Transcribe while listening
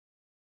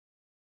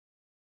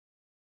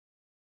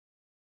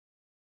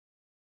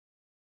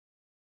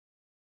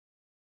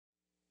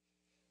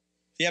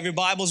you have your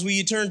Bibles, will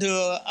you turn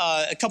to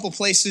a couple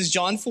places,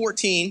 John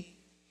 14,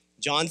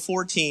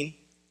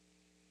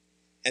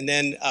 and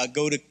then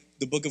go to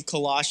the book of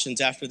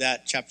Colossians after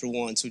that, chapter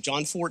 1. So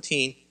John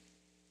 14,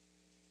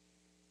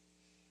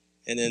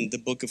 and then the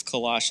book of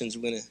Colossians.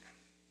 We're going to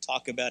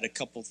talk about a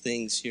couple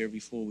things here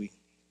before we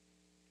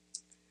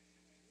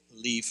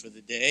leave for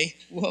the day.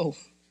 Whoa,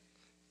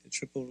 I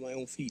trip over my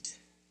own feet.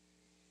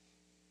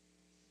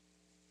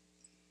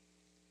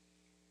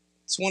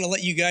 Just want to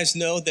let you guys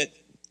know that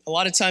a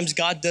lot of times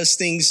God does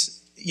things,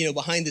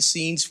 behind the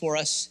scenes for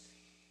us.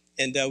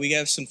 And we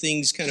have some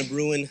things kind of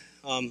brewing.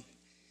 And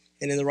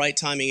in the right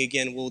timing,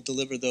 again, we'll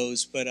deliver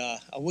those. But I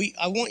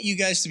want you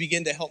guys to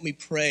begin to help me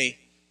pray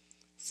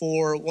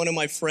for one of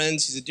my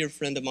friends. He's a dear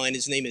friend of mine.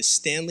 His name is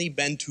Stanley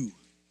Bantu.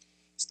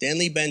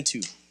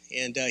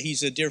 And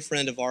he's a dear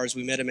friend of ours.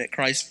 We met him at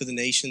Christ for the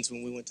Nations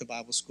when we went to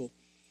Bible school.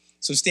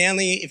 So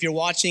Stanley, if you're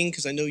watching,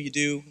 because I know you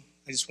do,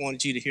 I just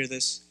wanted you to hear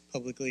this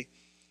publicly.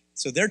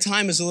 So their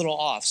time is a little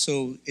off.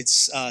 So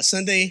it's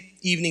Sunday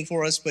evening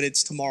for us, but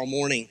it's tomorrow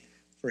morning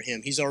for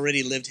him. He's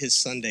already lived his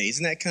Sunday.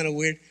 Isn't that kind of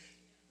weird?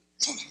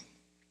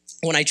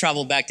 When I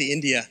traveled back to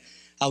India,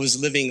 I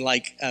was living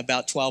like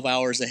about 12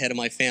 hours ahead of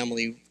my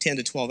family, 10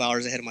 to 12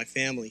 hours ahead of my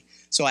family.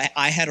 So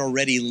I had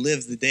already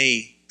lived the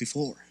day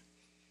before.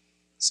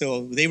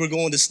 So they were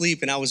going to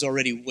sleep and I was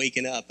already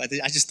waking up. I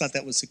just thought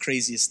that was the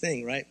craziest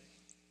thing, right?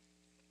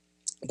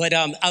 But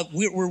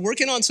we're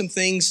working on some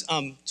things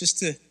just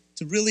to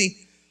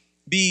really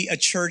be a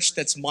church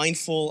that's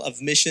mindful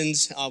of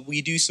missions.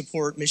 We do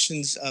support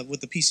missions with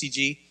the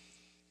PCG.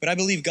 But I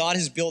believe God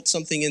has built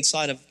something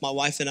inside of my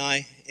wife and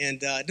I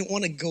don't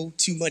want to go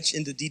too much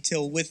into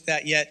detail with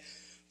that yet.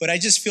 But I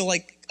just feel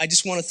like I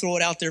just want to throw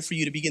it out there for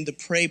you to begin to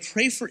pray.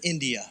 Pray for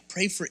India.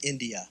 Pray for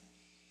India.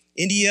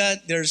 India,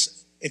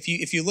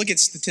 if you look at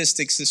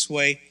statistics this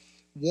way,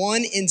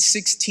 1 in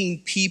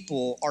 16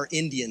 people are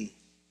Indian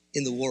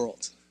in the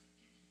world.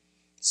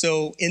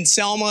 So in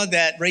Selma,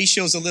 that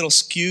ratio is a little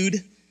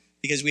skewed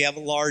because we have a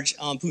large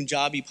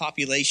Punjabi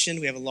population.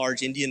 We have a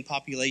large Indian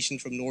population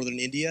from northern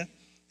India.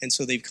 And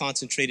so they've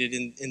concentrated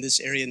in this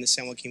area in the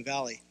San Joaquin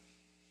Valley.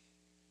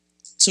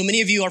 So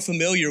many of you are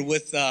familiar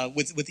with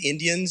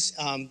Indians,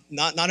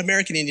 not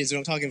American Indians,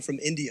 I'm talking from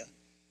India.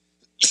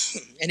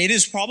 And it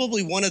is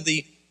probably one of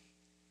the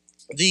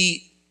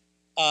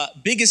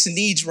biggest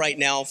needs right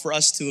now for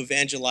us to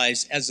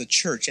evangelize as a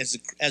church,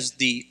 as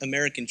the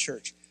American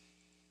church.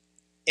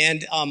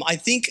 And I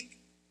think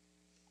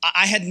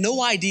I had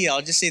no idea,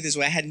 I'll just say it this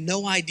way, I had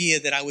no idea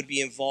that I would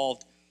be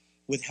involved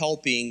with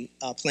helping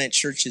plant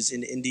churches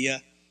in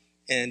India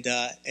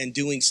and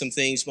doing some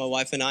things. My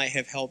wife and I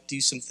have helped do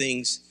some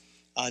things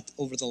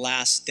over the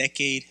last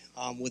decade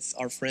with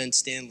our friend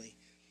Stanley.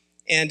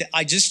 And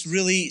I just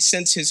really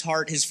sense his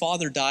heart. His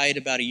father died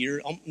about a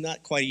year,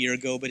 not quite a year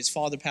ago, but his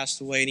father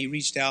passed away and he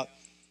reached out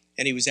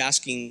and he was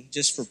asking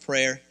just for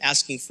prayer,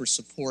 asking for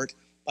support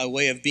by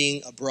way of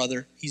being a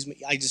brother.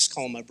 I just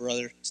call him my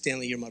brother.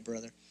 Stanley, you're my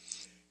brother.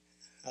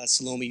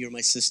 Salome, you're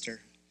my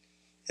sister.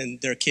 And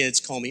their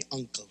kids call me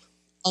uncle.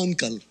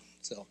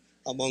 So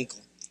I'm uncle.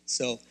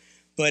 So,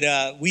 but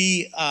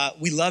we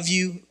love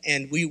you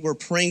and we're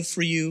praying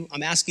for you.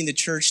 I'm asking the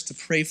church to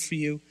pray for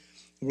you.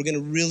 We're going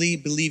to really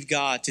believe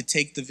God to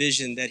take the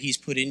vision that he's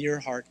put in your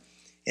heart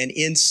and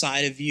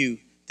inside of you,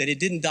 that it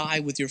didn't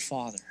die with your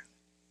father.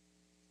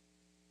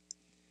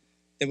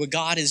 That what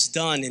God has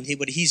done and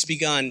what he's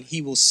begun,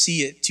 he will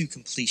see it to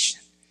completion.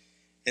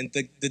 And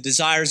the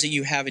desires that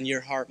you have in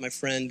your heart, my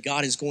friend,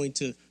 God is going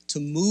to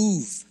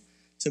move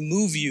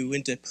you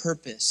into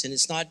purpose. And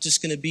it's not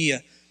just going to be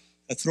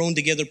a thrown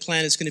together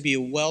plan. It's going to be a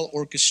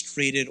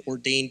well-orchestrated,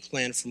 ordained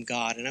plan from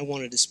God. And I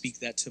wanted to speak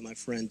that to my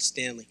friend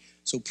Stanley.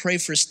 So pray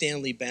for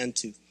Stanley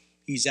Bantu.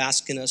 He's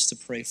asking us to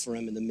pray for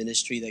him in the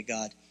ministry that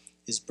God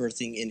is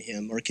birthing in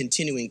him or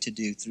continuing to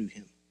do through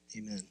him.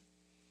 Amen.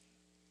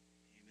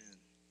 Amen.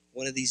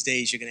 One of these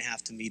days, you're going to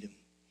have to meet him.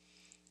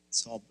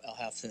 So I'll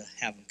have to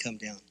have him come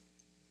down.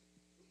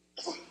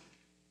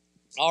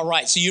 All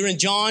right, so you're in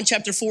John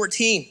chapter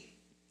 14.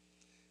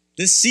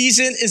 This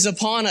season is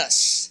upon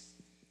us.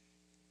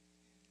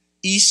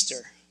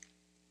 Easter.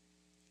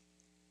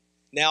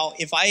 Now,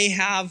 if I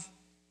have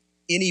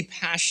any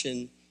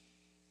passion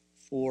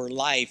for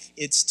life,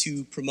 it's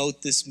to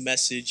promote this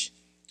message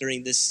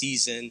during this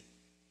season,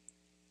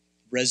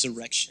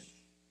 resurrection.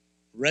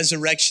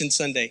 Resurrection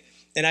Sunday.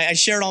 And I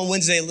shared on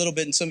Wednesday a little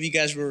bit, and some of you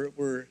guys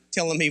were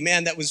telling me,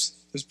 man, that was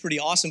pretty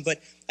awesome.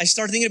 But I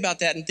started thinking about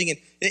that and thinking,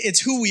 it's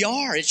who we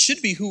are. It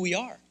should be who we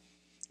are.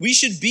 We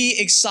should be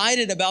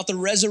excited about the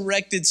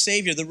resurrected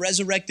Savior, the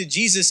resurrected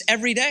Jesus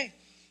every day.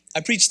 I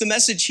preach the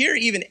message here,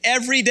 even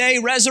everyday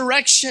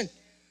resurrection.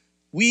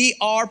 We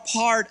are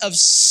part of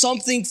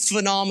something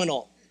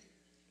phenomenal.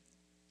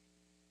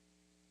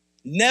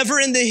 Never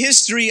in the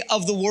history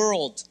of the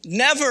world,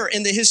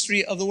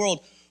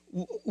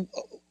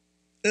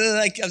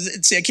 I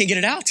can't get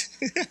it out.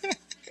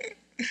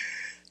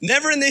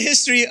 Never in the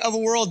history of the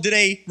world did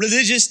a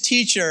religious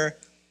teacher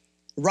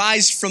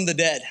rise from the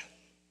dead.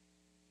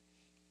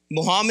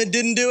 Muhammad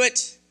didn't do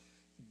it.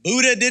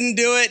 Buddha didn't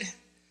do it.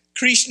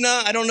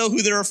 Krishna, I don't know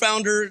who their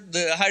founder,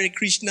 the Hare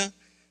Krishna.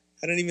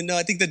 I don't even know.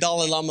 I think the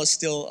Dalai Lama is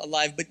still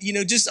alive. But,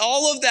 just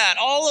all of that,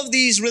 all of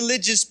these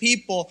religious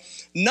people,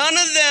 none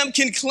of them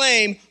can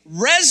claim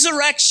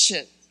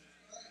resurrection.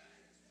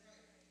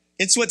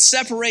 It's what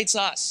separates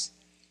us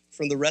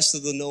from the rest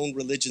of the known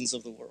religions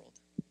of the world.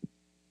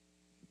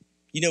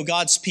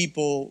 God's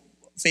people,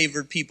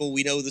 favored people,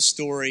 we know the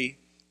story.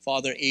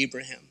 Father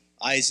Abraham,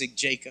 Isaac,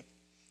 Jacob.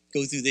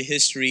 Go through the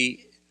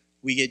history,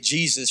 we get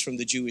Jesus from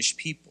the Jewish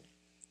people.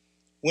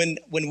 When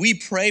we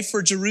pray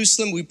for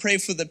Jerusalem, we pray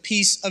for the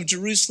peace of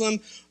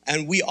Jerusalem,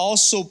 and we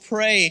also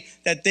pray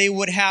that they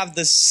would have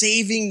the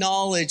saving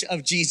knowledge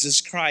of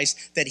Jesus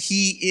Christ, that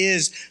he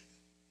is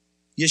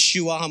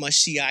Yeshua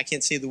HaMashiach. I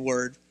can't say the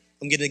word.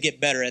 I'm going to get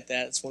better at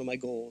that. It's one of my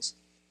goals.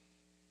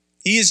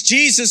 He is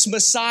Jesus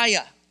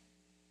Messiah.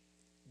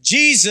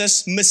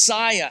 Jesus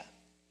Messiah.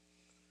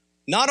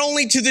 Not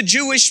only to the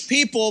Jewish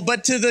people,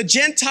 but to the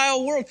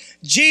Gentile world.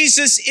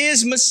 Jesus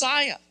is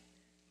Messiah.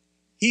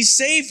 He's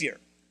Savior.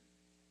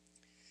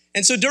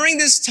 And so during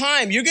this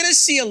time, you're going to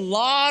see a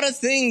lot of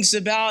things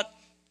about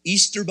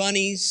Easter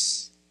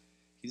bunnies.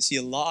 You see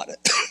a lot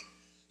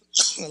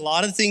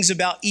of things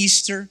about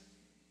Easter.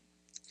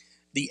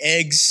 The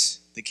eggs,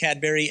 the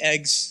Cadbury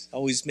eggs. I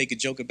always make a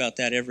joke about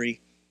that every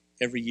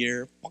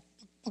year.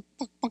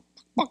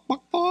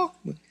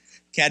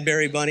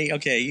 Cadbury bunny.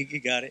 Okay, you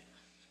got it.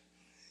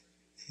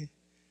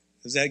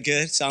 Is that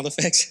good? Sound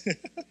effects?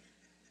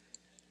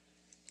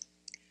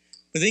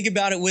 But think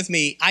about it with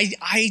me.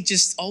 I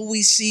just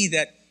always see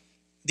that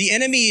the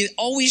enemy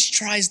always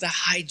tries to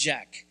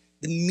hijack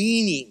the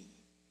meaning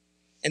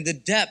and the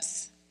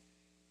depth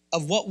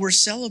of what we're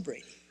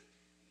celebrating.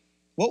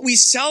 What we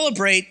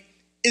celebrate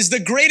is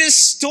the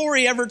greatest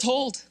story ever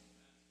told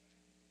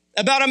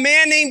about a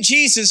man named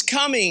Jesus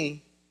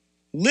coming,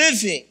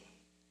 living.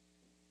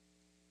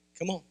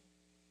 Come on.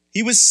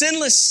 He was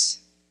sinless.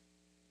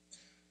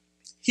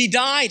 He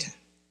died.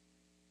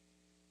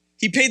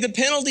 He paid the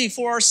penalty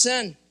for our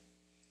sin.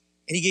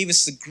 And he gave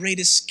us the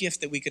greatest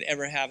gift that we could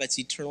ever have. That's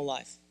eternal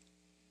life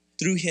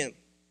through him.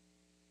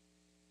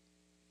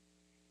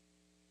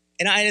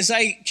 And as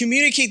I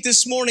communicate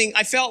this morning,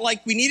 I felt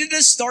like we needed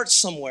to start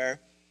somewhere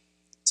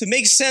to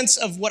make sense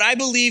of what I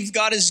believe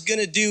God is going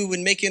to do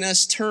in making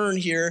us turn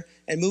here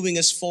and moving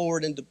us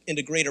forward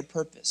into greater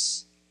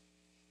purpose.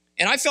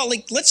 And I felt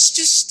like, let's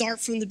just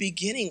start from the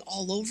beginning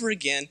all over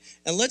again,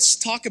 and let's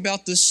talk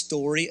about the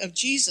story of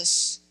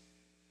Jesus.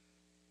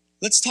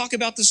 Let's talk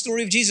about the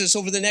story of Jesus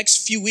over the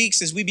next few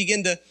weeks as we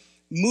begin to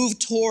move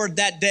toward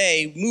that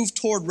day, move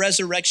toward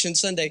Resurrection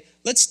Sunday.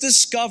 Let's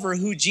discover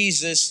who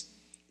Jesus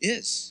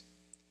is.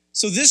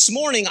 So this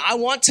morning, I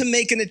want to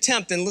make an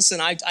attempt, and listen,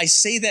 I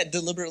say that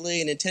deliberately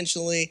and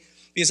intentionally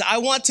because I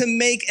want to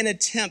make an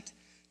attempt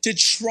to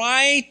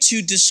try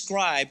to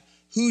describe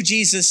who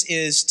Jesus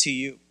is to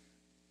you.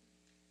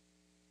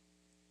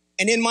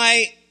 And in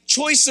my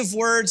choice of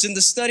words and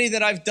the study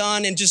that I've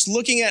done and just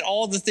looking at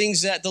all the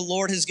things that the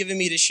Lord has given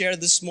me to share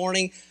this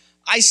morning,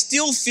 I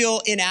still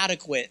feel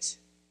inadequate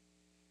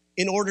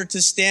in order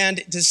to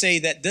stand to say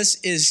that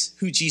this is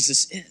who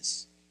Jesus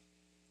is.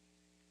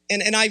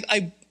 And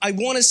I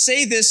want to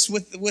say this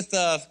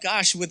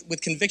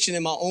with conviction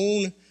in my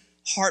own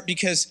heart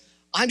because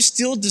I'm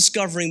still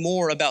discovering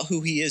more about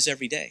who he is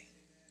every day.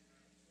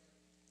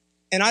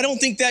 And I don't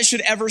think that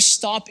should ever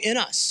stop in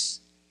us.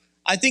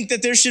 I think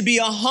that there should be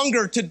a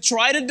hunger to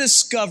try to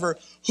discover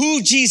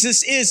who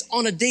Jesus is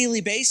on a daily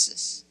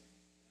basis.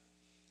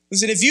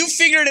 Listen, if you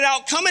figured it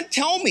out, come and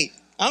tell me.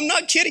 I'm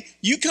not kidding.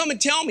 You come and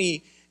tell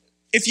me.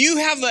 If you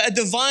have a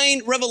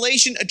divine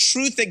revelation, a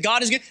truth that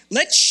God has given,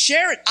 let's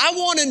share it. I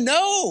want to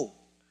know.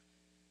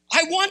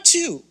 I want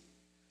to.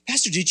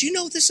 Pastor, did you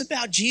know this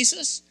about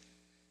Jesus?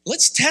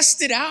 Let's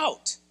test it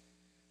out.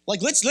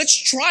 Let's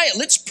try it.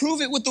 Let's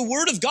prove it with the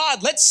word of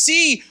God. Let's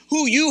see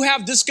who you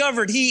have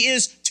discovered he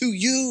is to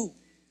you.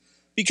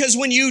 Because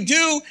when you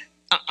do,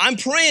 I'm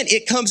praying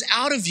it comes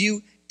out of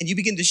you and you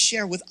begin to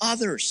share with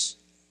others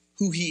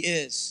who he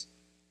is.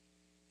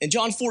 In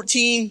John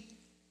 14,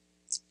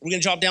 we're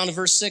going to drop down to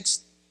verse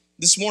 6.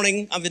 This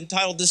morning, I've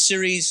entitled this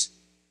series,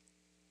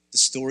 The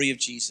Story of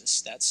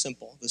Jesus. That's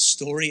simple. The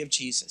Story of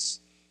Jesus.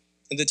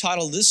 And the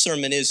title of this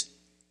sermon is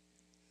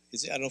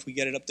I don't know if we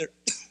get it up there.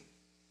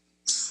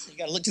 You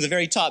got to look to the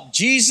very top.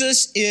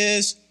 Jesus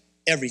is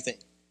everything.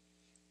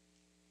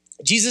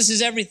 Jesus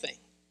is everything.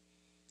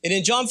 And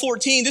in John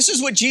 14, this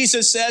is what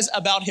Jesus says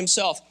about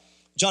himself.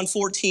 John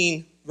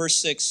 14, verse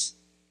 6,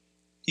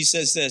 he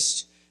says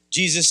this,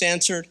 Jesus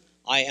answered,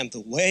 I am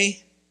the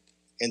way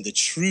and the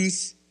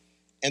truth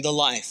and the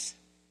life.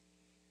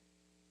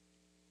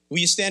 Will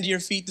you stand to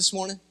your feet this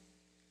morning?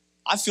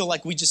 I feel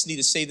like we just need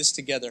to say this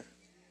together.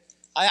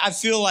 I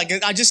feel like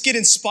I just get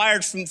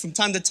inspired from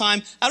time to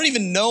time. I don't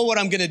even know what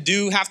I'm going to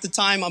do half the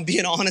time. I'm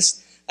being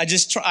honest.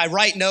 I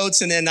write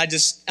notes and then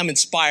I'm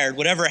inspired.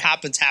 Whatever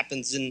happens,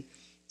 and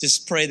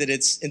just pray that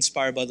it's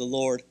inspired by the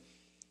Lord.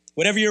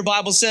 Whatever your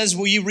Bible says,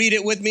 will you read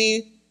it with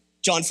me?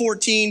 John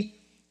 14,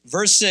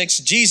 verse 6,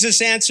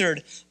 Jesus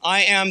answered,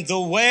 I am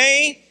the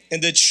way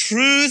and the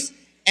truth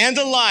and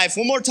the life.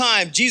 One more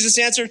time. Jesus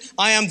answered,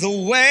 I am the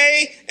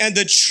way and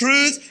the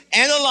truth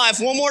and the life.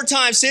 One more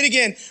time. Say it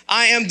again.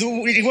 I am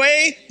the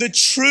way, the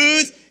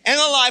truth, and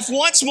the life.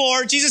 Once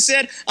more, Jesus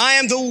said, I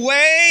am the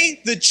way,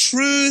 the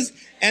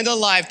truth, and the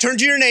life. Turn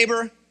to your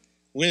neighbor.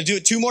 We're going to do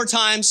it 2 more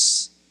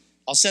times.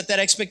 I'll set that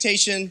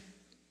expectation.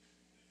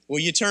 Will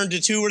you turn to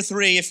 2 or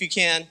 3 if you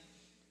can?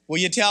 Will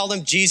you tell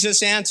them,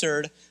 Jesus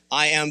answered,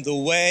 I am the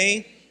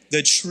way,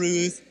 the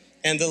truth,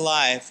 and the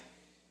life.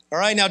 All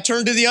right, now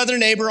turn to the other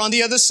neighbor on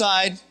the other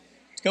side.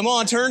 Come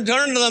on, turn to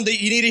them.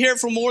 You need to hear it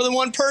from more than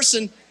one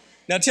person.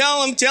 Now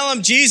tell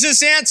them,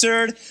 Jesus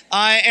answered,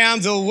 I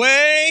am the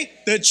way,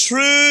 the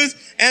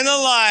truth, and the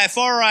life.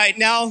 All right,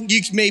 now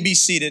you may be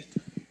seated.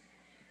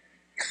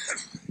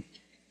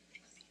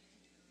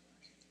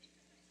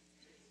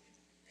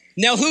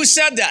 Now, who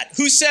said that?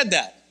 Who said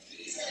that?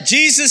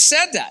 Jesus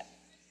said that.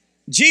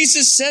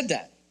 Jesus said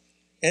that.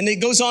 And it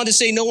goes on to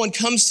say, no one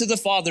comes to the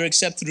Father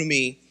except through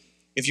me.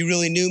 If you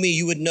really knew me,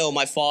 you would know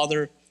my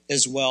Father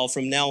as well.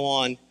 From now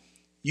on,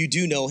 you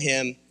do know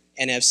him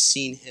and have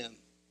seen him.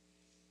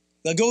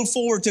 Now go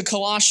forward to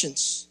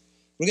Colossians.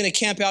 We're going to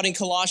camp out in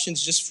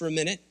Colossians just for a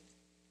minute.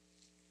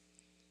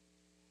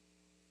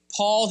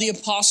 Paul the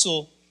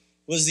apostle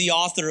was the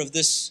author of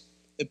this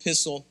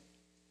epistle.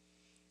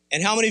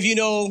 And how many of you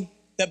know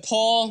that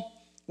Paul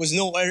was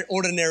no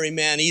ordinary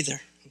man either?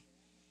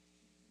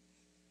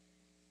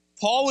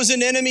 Paul was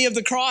an enemy of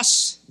the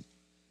cross.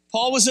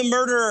 Paul was a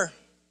murderer.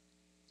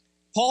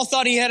 Paul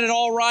thought he had it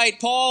all right.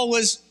 Paul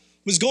was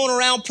going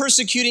around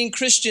persecuting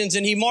Christians,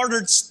 and he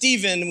martyred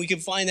Stephen. We can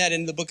find that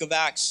in the book of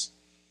Acts.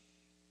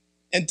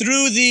 And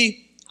through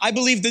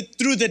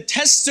the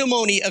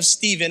testimony of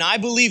Stephen, I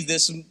believe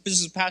this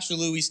is Pastor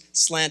Louis'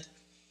 slant,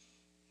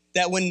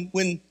 that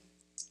when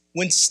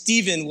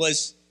Stephen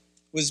was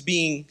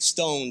being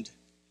stoned,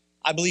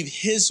 I believe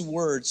his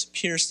words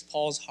pierced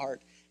Paul's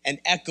heart and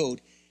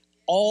echoed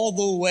all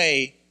the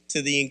way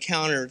to the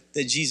encounter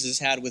that Jesus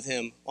had with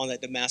him on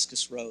that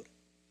Damascus road.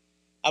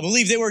 I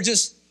believe they were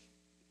just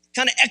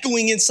kind of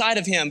echoing inside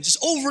of him,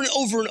 just over and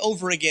over and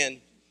over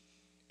again.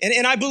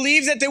 And I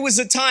believe that there was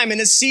a time in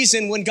a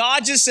season when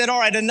God just said, all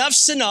right,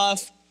 enough's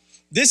enough.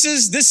 This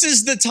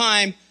is the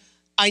time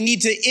I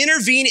need to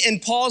intervene in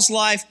Paul's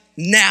life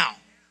now.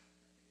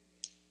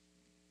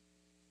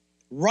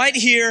 Right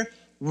here,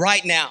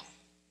 right now.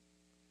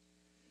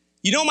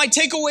 You know, my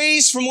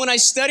takeaways from when I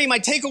study, my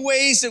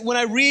takeaways that when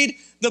I read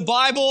the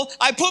Bible,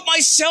 I put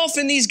myself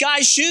in these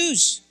guys'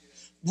 shoes.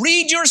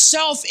 Read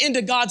yourself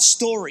into God's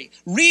story.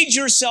 Read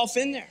yourself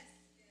in there.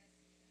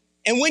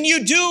 And when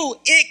you do,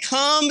 it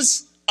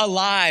comes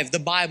alive. The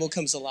Bible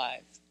comes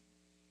alive.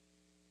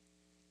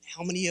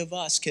 How many of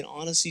us can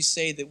honestly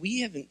say that we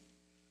haven't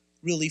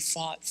really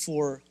fought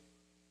for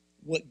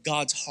what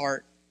God's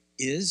heart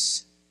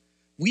is?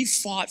 We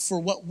fought for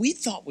what we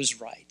thought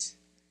was right.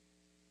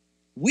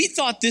 We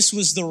thought this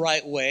was the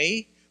right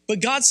way,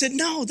 but God said,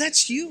 no,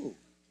 that's you.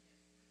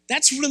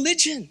 That's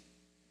religion.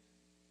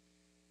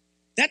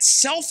 That's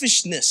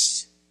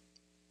selfishness.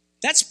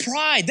 That's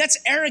pride. That's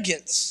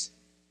arrogance.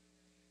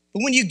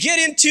 But when you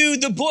get into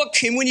the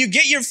book and when you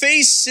get your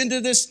face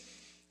into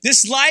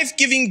this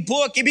life-giving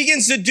book, it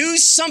begins to do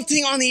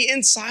something on the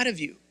inside of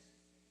you.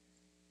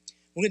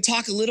 We're going to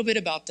talk a little bit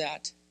about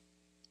that.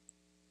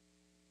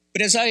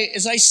 But as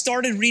I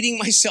started reading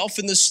myself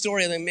in this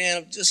story, I'm like, man,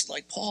 I'm just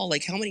like Paul,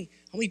 like how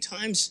many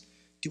times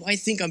do I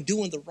think I'm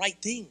doing the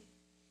right thing?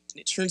 And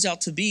it turns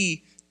out to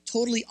be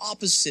totally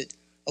opposite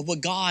of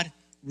what God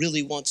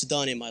really wants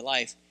done in my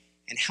life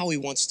and how he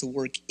wants to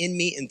work in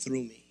me and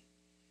through me.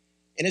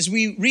 And as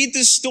we read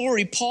this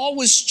story, Paul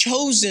was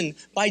chosen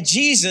by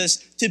Jesus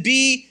to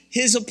be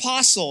his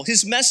apostle,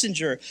 his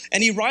messenger.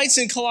 And he writes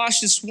in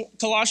Colossians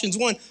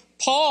 1,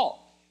 Paul,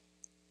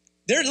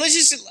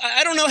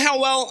 I don't know how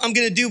well I'm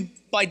going to do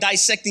by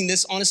dissecting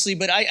this, honestly,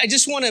 but I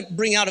just want to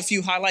bring out a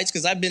few highlights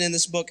because I've been in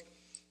this book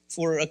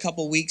for a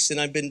couple weeks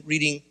and I've been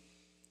reading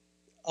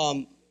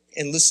and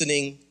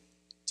listening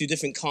to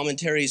different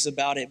commentaries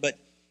about it. But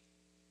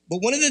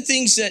one of the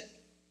things that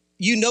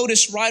you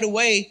notice right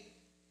away,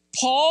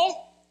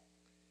 Paul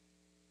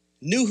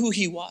knew who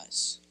he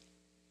was.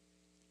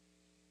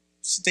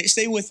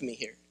 Stay with me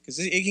here because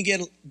it can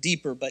get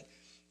deeper, but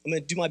I'm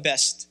going to do my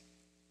best.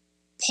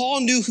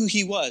 Paul knew who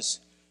he was.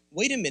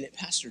 Wait a minute,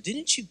 Pastor,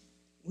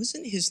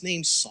 wasn't his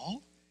name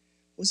Saul?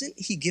 Wasn't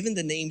he given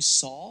the name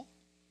Saul?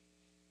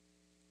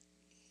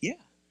 Yeah.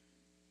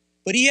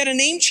 But he had a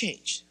name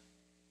change.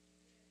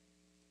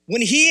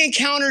 When he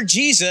encountered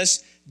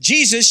Jesus,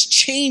 Jesus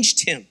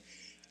changed him,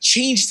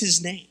 changed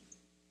his name.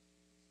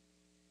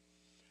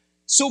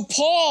 So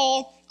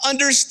Paul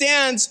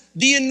understands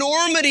the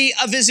enormity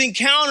of his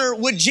encounter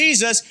with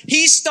Jesus.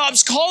 He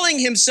stops calling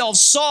himself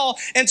Saul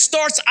and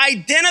starts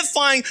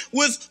identifying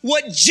with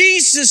what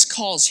Jesus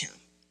calls him,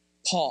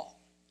 Paul.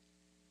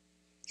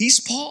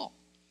 He's Paul.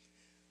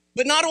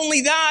 But not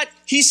only that,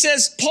 he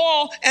says,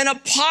 Paul, an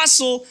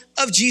apostle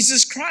of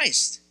Jesus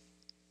Christ.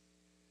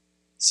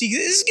 See,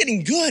 this is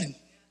getting good.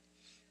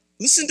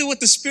 Listen to what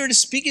the Spirit is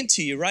speaking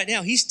to you right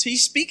now. He's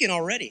speaking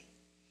already.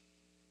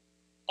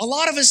 a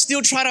lot of us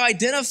still try to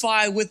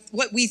identify with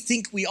what we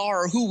think we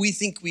are or who we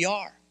think we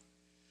are.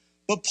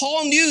 But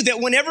Paul knew that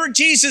whenever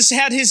Jesus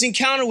had his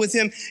encounter with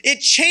him,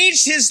 it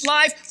changed his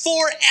life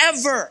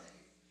forever.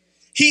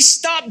 He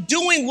stopped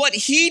doing what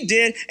he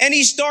did and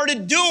he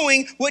started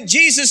doing what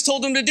Jesus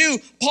told him to do.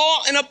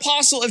 Paul, an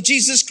apostle of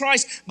Jesus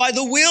Christ, by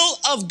the will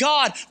of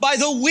God, by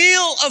the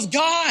will of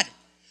God,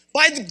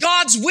 by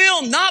God's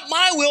will, not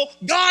my will,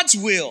 God's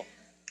will.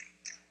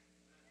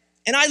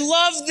 And I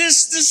love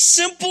this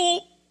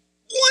simple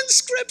one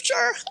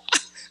scripture.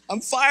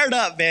 I'm fired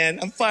up, man.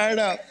 I'm fired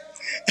up.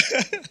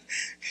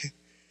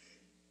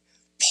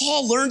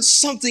 Paul learned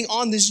something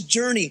on this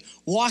journey,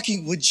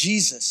 walking with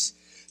Jesus.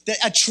 That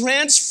a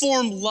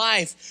transformed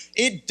life,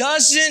 it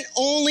doesn't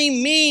only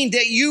mean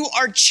that you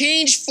are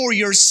changed for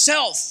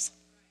yourself.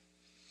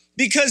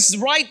 Because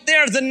right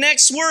there, the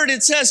next word,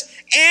 it says,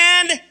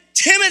 and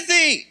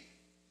Timothy.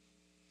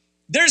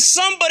 There's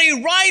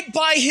somebody right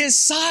by his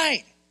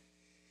side.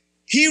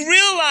 He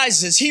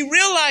realizes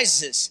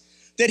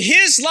that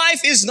his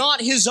life is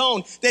not his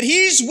own, that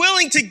he's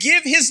willing to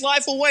give his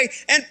life away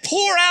and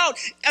pour out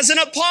as an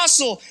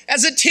apostle,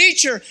 as a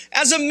teacher,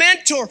 as a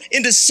mentor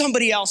into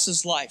somebody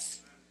else's life.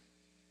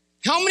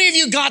 How many of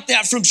you got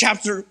that from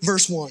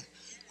verse 1?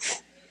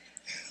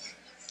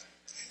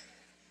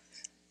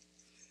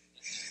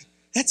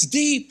 That's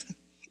deep.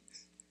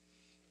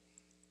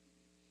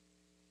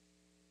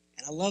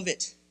 And I love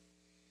it.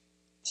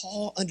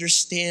 Paul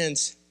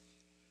understands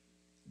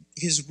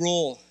his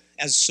role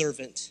as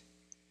servant.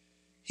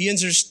 He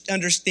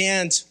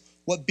understands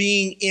what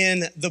being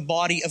in the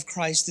body of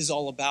Christ is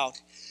all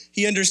about.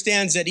 He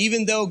understands that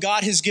even though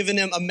God has given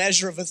him a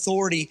measure of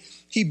authority,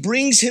 he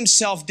brings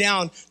himself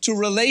down to a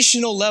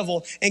relational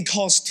level and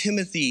calls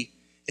Timothy,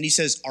 and he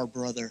says, our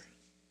brother.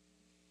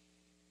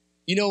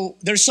 You know,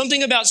 there's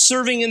something about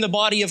serving in the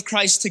body of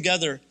Christ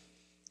together.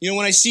 You know,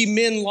 when I see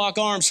men lock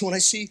arms, when I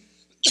see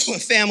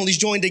families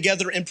join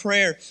together in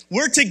prayer,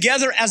 we're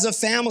together as a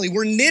family.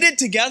 We're knitted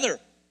together.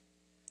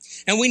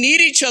 And we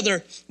need each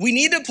other. We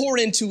need to pour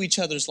into each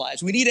other's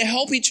lives. We need to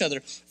help each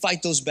other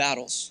fight those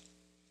battles.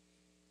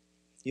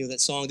 You know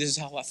that song, this is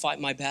how I fight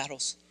my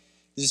battles.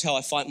 This is how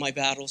I fight my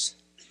battles.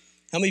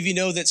 How many of you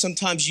know that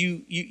sometimes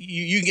you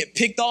get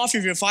picked off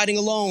if you're fighting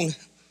alone?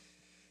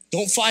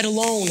 Don't fight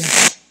alone.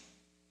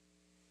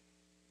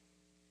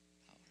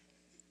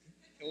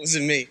 It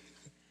wasn't me.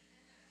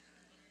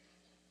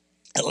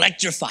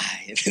 Electrify.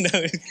 No,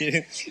 I'm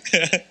kidding.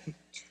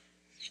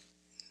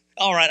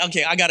 All right,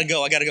 okay, I gotta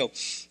go.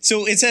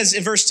 So it says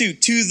in verse 2,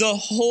 to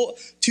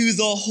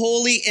the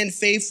holy and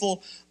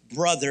faithful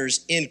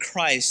brothers in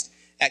Christ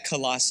at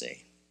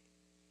Colossae.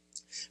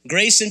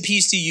 Grace and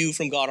peace to you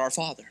from God our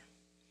Father.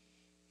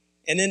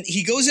 And then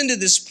he goes into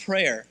this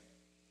prayer.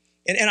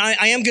 And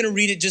I am going to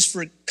read it just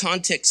for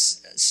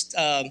context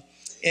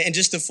and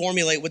just to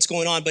formulate what's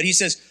going on. But he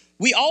says,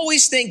 we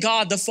always thank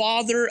God, the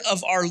Father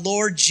of our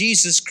Lord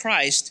Jesus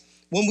Christ,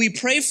 when we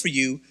pray for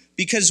you,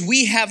 because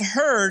we have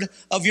heard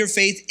of your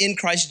faith in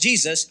Christ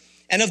Jesus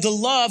and of the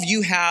love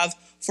you have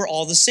for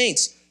all the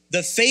saints.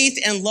 The faith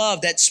and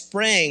love that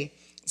sprang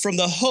from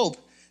the hope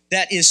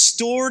that is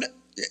stored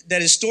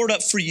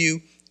up for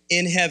you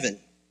in heaven,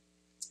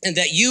 and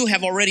that you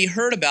have already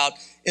heard about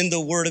in the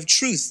word of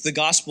truth, the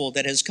gospel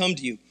that has come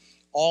to you.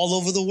 All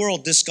over the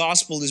world, this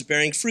gospel is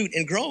bearing fruit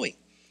and growing,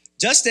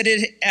 just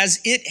as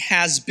it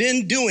has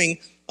been doing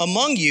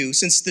among you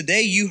since the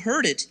day you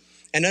heard it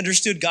and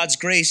understood God's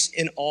grace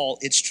in all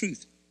its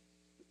truth.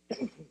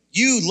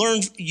 You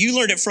learned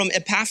it from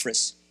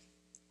Epaphras,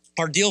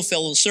 our dear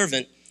fellow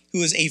servant, who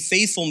is a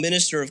faithful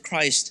minister of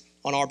Christ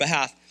on our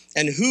behalf,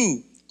 and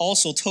who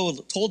also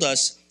told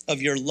us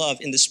of your love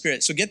in the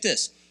Spirit. So get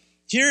this.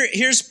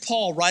 Here's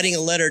Paul writing a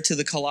letter to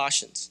the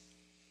Colossians.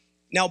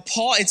 Now,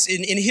 Paul, it's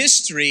in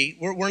history,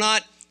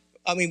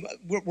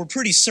 we're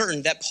pretty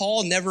certain that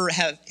Paul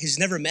has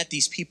never met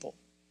these people.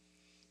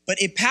 But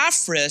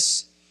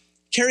Epaphras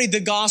carried the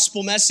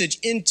gospel message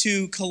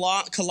into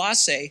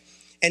Colossae,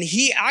 and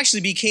he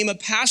actually became a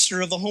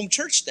pastor of the home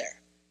church there.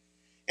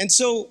 And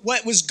so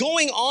what was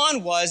going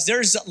on was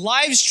there's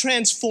lives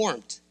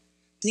transformed.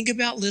 Think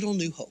about little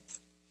New Hope.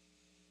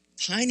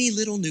 Tiny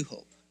little New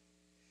Hope.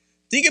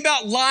 Think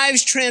about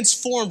lives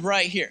transformed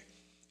right here.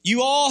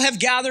 You all have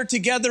gathered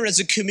together as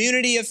a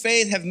community of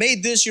faith, have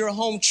made this your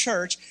home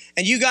church,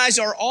 and you guys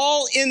are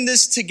all in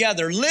this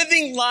together,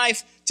 living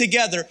life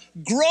together,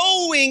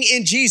 growing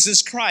in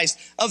Jesus Christ,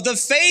 of the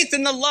faith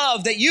and the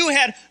love that you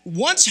had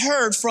once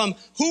heard from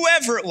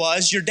whoever it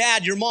was, your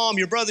dad, your mom,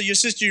 your brother, your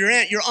sister, your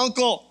aunt, your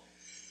uncle,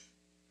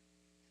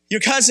 your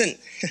cousin,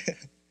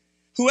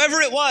 whoever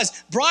it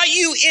was, brought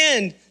you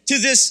in to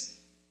this,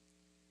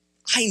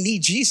 I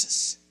need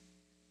Jesus.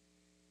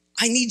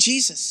 I need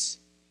Jesus.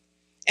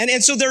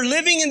 And so they're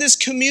living in this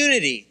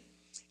community.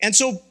 And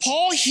so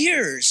Paul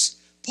hears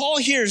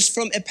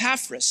from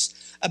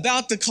Epaphras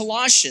about the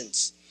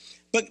Colossians.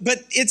 But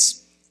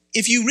it's,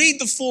 if you read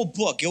the full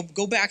book, you'll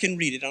go back and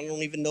read it. I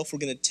don't even know if we're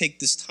going to take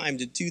this time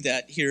to do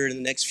that here in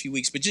the next few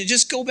weeks, but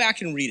just go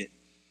back and read it.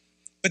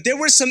 But there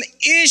were some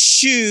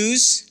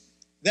issues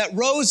that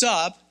rose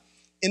up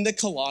in the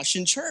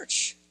Colossian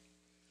church.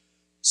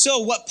 So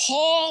what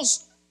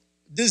Paul's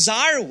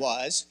desire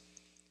was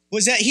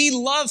that he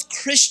loved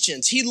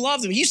Christians. He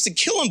loved them. He used to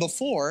kill them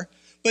before,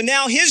 but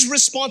now his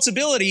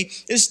responsibility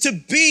is to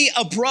be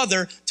a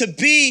brother, to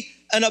be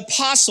an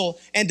apostle,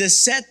 and to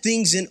set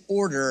things in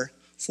order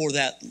for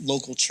that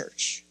local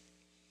church.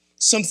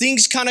 Some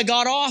things kind of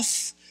got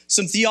off.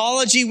 Some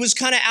theology was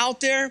kind of out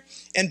there.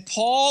 And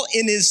Paul,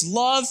 in his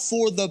love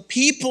for the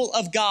people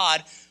of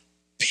God,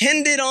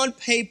 penned it on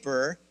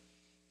paper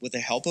with the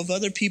help of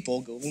other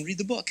people. Go and read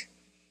the book.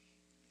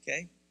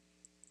 Okay?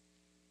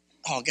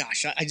 Oh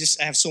gosh, I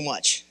have so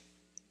much.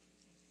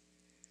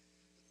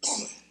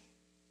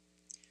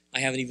 I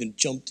haven't even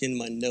jumped in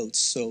my notes,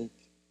 so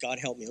God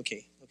help me.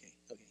 Okay.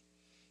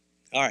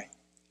 All right.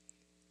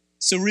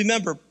 So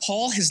remember,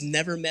 Paul has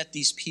never met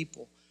these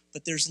people,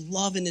 but there's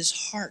love in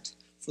his heart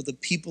for the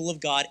people of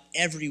God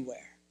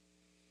everywhere.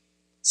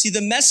 See,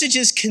 the message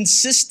is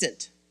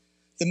consistent.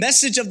 The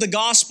message of the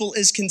gospel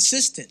is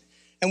consistent.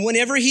 And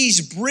whenever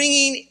he's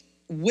bringing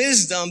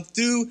wisdom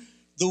through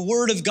the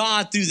word of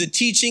God, through the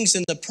teachings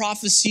and the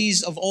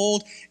prophecies of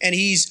old, and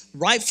he's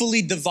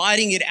rightfully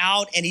dividing it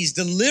out, and he's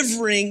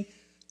delivering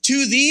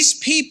to these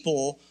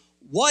people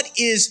what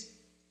is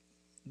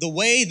the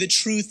way, the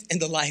truth,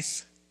 and the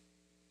life.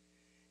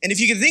 And if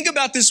you can think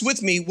about this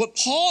with me, what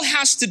Paul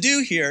has to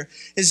do here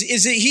is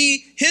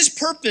that his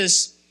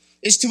purpose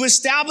is to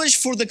establish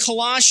for the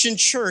Colossian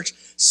church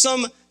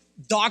some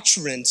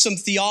doctrine, some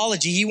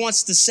theology. He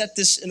wants to set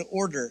this in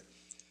order.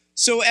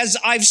 So as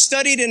I've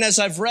studied and as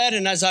I've read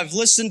and as I've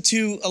listened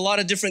to a lot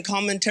of different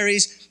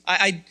commentaries,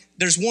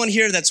 there's one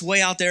here that's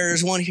way out there.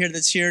 There's one here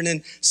that's here, and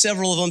then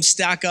several of them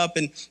stack up.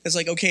 And it's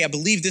like, okay, I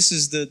believe this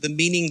is the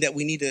meaning that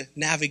we need to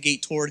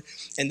navigate toward.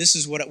 And this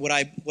is what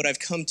I've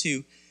come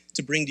to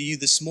bring to you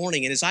this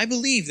morning. And as I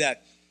believe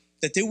that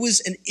there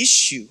was an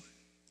issue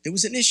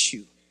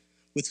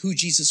with who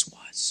Jesus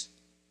was.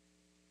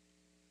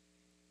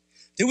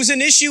 There was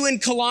an issue in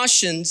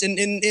Colossians,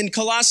 in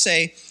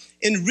Colossae,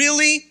 in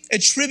really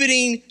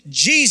attributing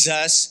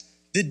Jesus,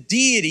 the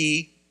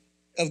deity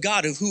of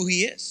God, of who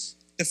he is,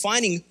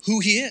 defining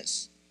who he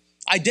is,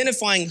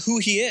 identifying who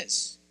he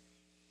is.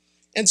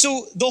 And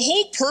so the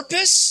whole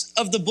purpose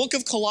of the book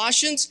of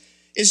Colossians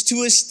is to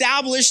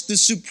establish the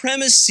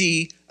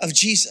supremacy of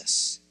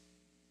Jesus.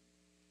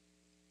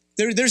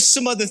 There's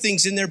some other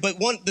things in there, but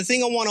the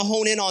thing I want to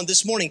hone in on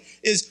this morning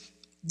is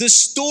the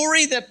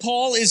story that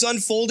Paul is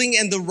unfolding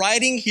and the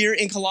writing here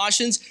in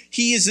Colossians.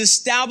 He is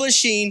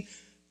establishing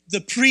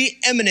the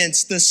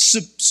preeminence, the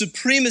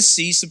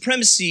supremacy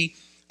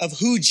of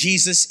who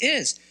Jesus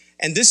is.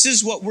 And this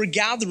is what we're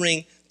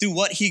gathering through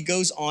what he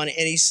goes on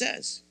and he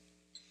says.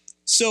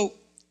 So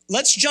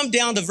let's jump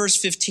down to verse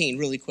 15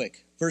 really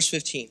quick. Verse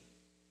 15.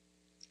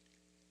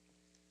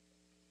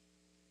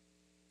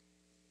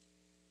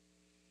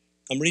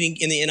 I'm reading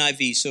in the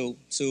NIV,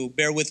 so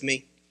bear with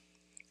me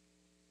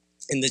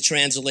in the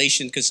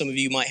translation, because some of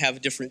you might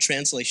have different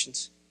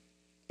translations.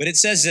 But it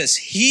says this: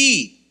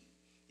 He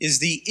is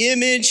the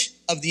image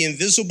of the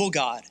invisible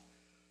God,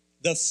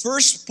 the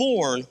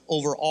firstborn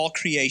over all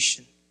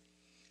creation.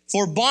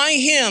 For by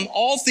him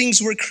all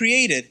things were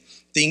created,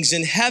 things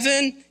in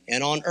heaven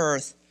and on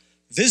earth,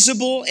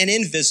 visible and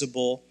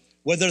invisible,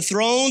 whether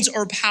thrones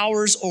or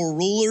powers or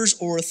rulers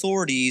or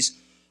authorities.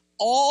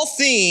 All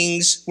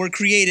things were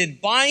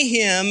created by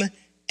him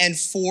and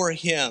for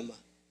him.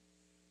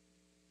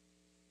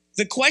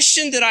 The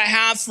question that I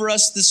have for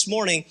us this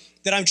morning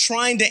that I'm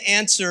trying to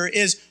answer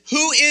is,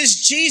 who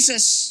is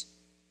Jesus?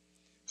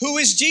 Who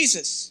is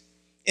Jesus?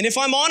 And if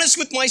I'm honest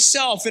with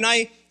myself, and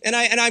I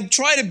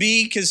try to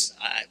be, because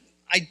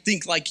I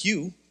think like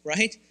you,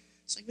 right?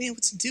 It's like, man,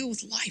 what's the deal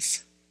with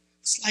life?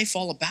 What's life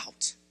all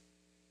about?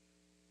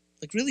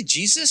 Like, really,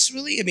 Jesus?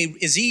 Really? I mean,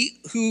 is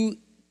he who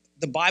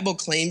the Bible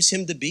claims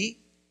him to be?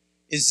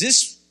 Is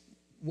this,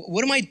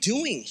 what am I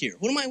doing here?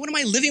 What am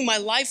I living my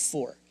life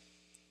for?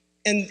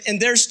 And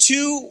there's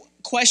two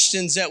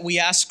questions that we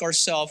ask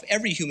ourselves.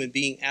 Every human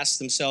being asks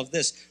themselves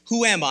this: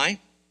 who am I?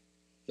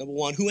 Number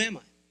one, who am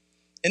I?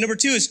 And number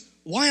two is,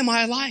 why am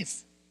I alive?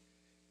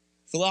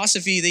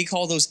 Philosophy, they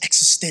call those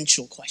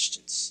existential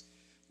questions.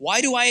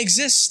 Why do I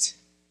exist?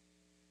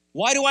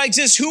 Why do I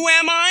exist? Who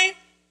am I?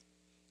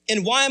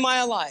 And why am I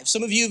alive?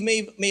 Some of you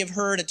may have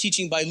heard a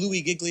teaching by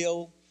Louis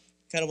Giglio,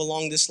 kind of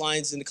along this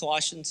lines in the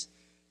Colossians.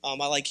 I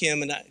like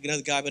him, and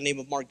another guy by the name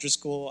of Mark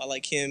Driscoll. I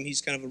like him.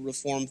 He's kind of a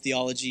reformed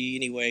theology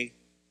anyway.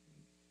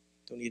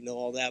 Don't need to know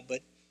all that.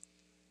 But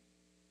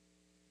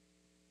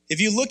if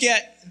you look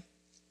at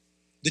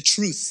the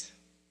truth,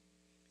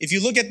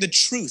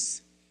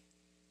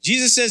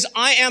 Jesus says,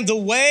 I am the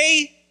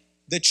way,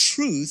 the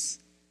truth,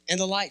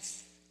 and the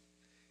life.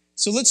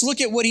 So let's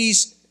look at what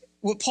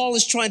Paul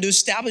is trying to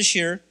establish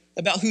here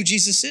about who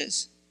Jesus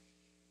is.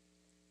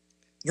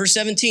 Verse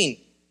 17,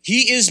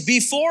 he is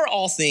before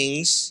all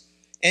things,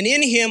 and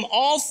in him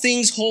all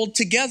things hold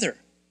together.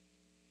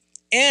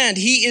 And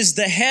he is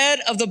the head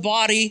of the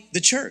body, the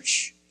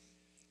church.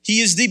 He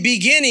is the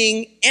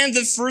beginning and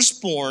the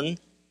firstborn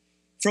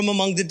from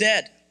among the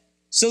dead,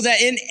 so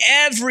that in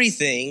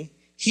everything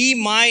he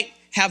might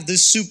have the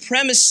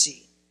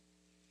supremacy.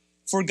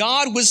 For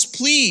God was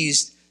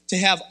pleased to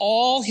have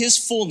all his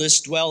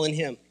fullness dwell in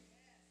him,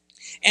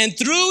 and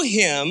through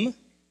him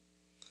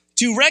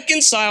to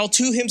reconcile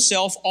to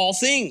himself all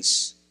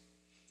things,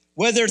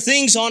 whether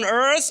things on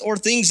earth or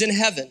things in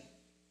heaven,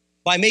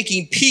 by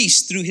making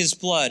peace through his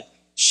blood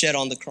shed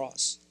on the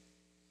cross.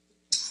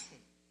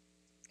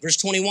 Verse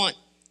 21,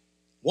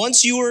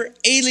 once you were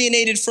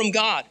alienated from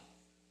God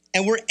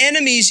and were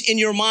enemies in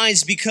your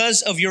minds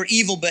because of your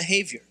evil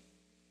behavior,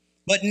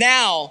 but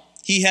now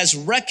he has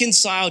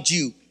reconciled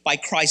you by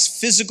Christ's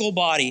physical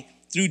body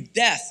through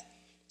death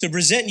to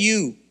present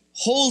you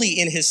holy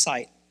in his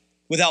sight,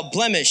 without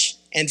blemish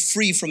and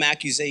free from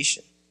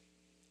accusation.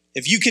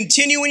 If you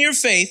continue in your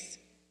faith,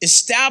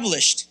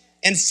 established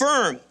and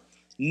firm,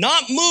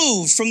 not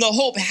moved from the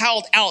hope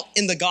held out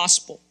in the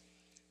gospel.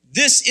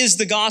 This is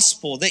the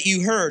gospel that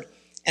you heard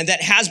and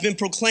that has been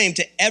proclaimed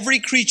to every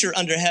creature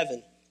under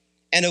heaven,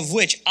 and of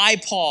which I,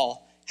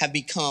 Paul, have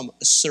become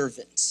a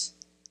servant.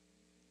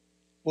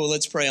 Well,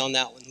 let's pray on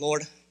that one.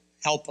 Lord,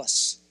 help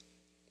us.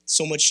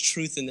 So much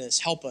truth in this.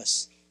 Help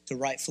us to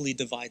rightfully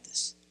divide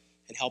this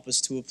and help us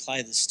to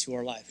apply this to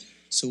our life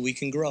so we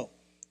can grow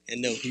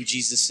and know who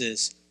Jesus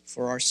is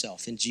for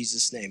ourselves. In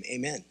Jesus' name,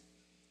 amen.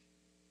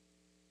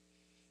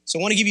 So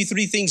I want to give you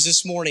 3 things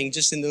this morning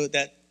just in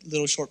that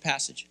little short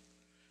passage.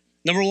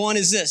 Number 1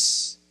 is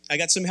this. I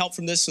got some help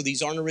from this, so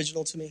these aren't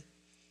original to me.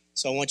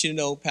 So I want you to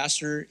know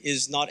Pastor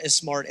is not as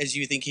smart as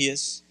you think he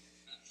is.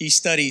 He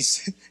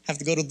studies. Have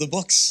to go to the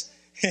books.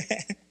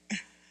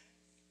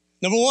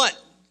 Number 1,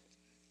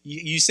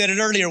 you said it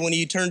earlier when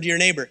you turned to your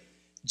neighbor.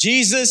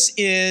 Jesus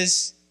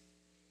is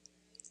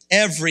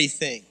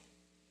everything.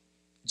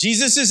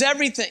 Jesus is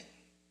everything.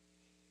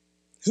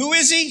 Who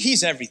is he?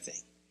 He's everything.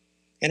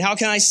 And how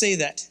can I say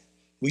that?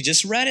 We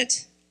just read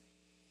it.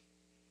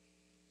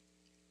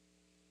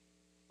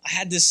 I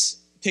had this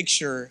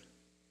picture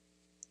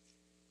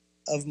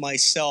of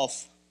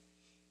myself.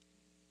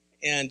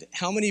 And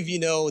how many of you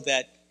know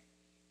that,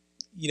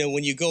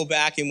 when you go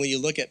back and when you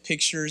look at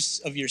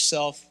pictures of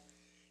yourself,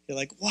 you're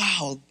like,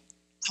 wow,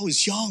 I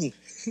was young.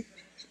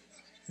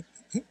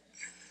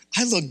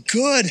 I look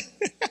good.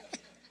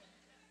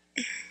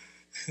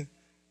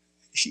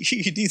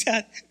 You do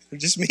that? Or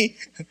just me?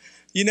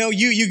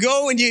 You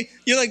go and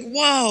you're like,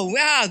 wow,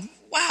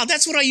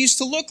 that's what I used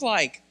to look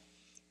like.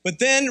 But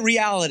then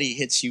reality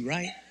hits you,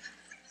 right?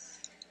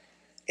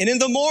 And in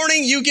the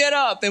morning you get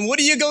up and what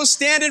do you go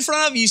stand in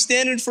front of? You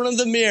stand in front of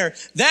the mirror.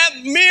 That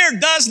mirror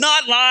does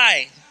not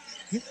lie.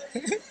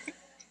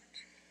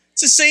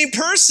 It's the same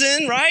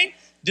person, right?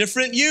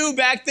 Different you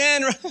back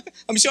then.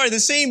 I'm sorry, the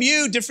same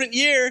you, different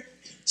year.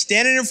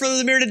 Standing in front of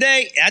the mirror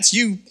today, that's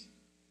you.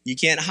 You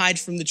can't hide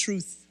from the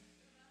truth.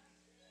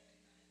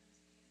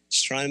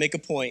 Just trying to make a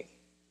point.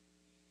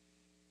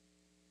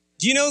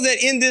 Do you know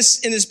that in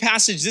this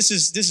passage, this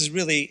is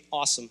really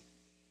awesome.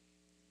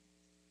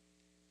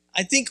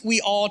 I think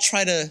we all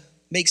try to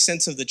make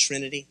sense of the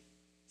Trinity,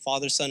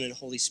 Father, Son, and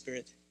Holy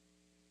Spirit.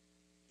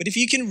 But if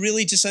you can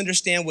really just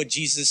understand what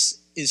Jesus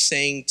is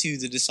saying to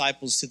the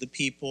disciples, to the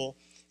people,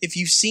 if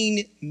you've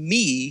seen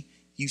me,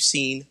 you've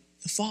seen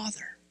the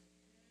Father.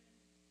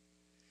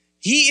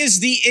 He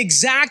is the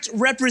exact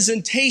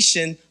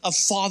representation of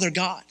Father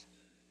God.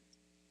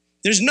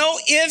 There's no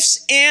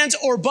ifs, ands,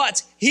 or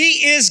buts.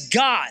 He is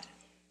God.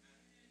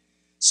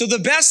 So the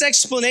best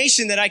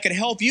explanation that I could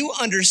help you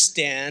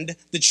understand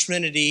the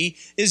Trinity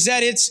is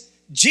that it's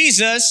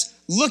Jesus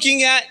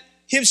looking at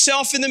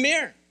himself in the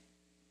mirror.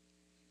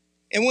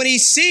 And when he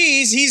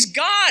sees, he's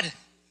God.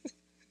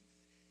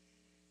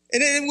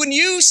 And then when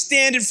you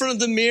stand in front of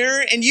the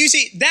mirror and you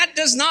see, that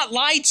does not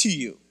lie to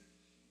you.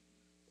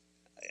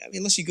 I mean,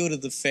 unless you go to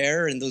the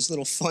fair and those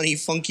little funny,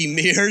 funky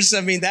mirrors.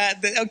 I mean,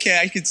 okay,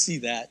 I could see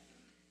that.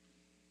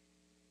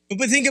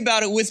 But think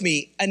about it with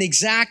me, an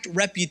exact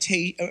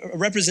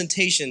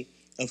representation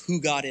of who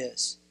God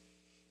is.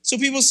 So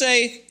people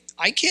say,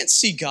 I can't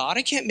see God.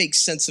 I can't make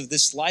sense of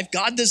this life.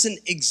 God doesn't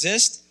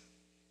exist.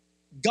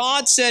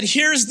 God said,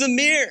 here's the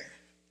mirror.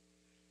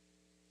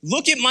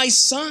 Look at my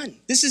son.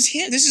 This is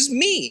him. This is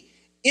me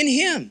in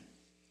him.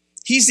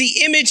 He's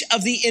the image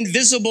of the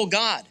invisible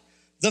God,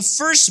 the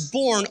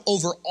firstborn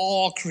over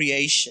all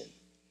creation.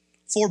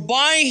 For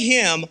by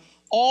him,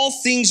 all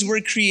things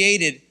were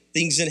created,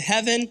 things in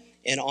heaven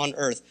and on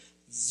earth,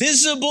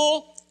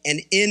 visible and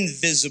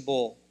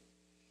invisible.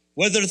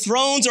 Whether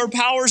thrones or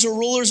powers or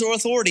rulers or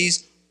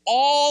authorities,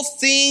 all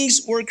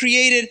things were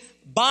created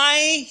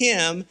by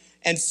him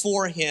and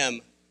for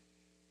him.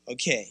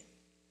 Okay,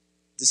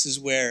 this is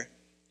where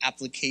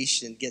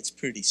application gets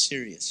pretty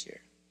serious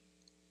here.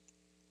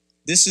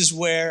 This is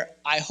where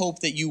I hope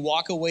that you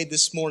walk away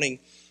this morning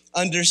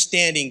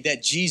understanding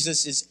that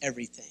Jesus is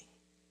everything.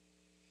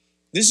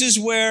 This is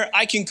where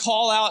I can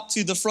call out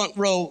to the front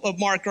row of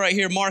Mark right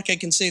here. Mark, I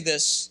can say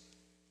this.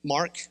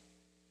 Mark,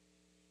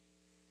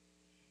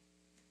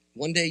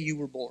 one day you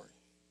were born.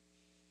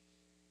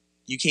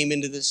 You came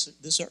into this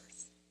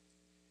earth.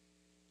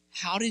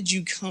 How did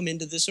you come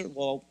into this earth?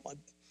 Well,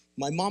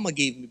 my mama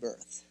gave me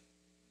birth.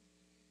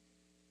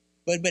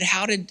 But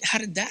how did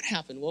that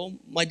happen? Well,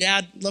 my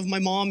dad loved my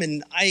mom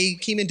and I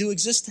came into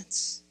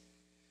existence.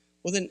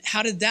 Well, then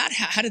how did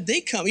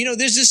they come?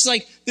 There's just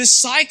like this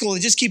cycle.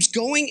 It just keeps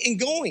going and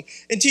going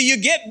until you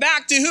get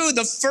back to who?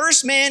 The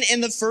first man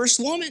and the first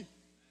woman.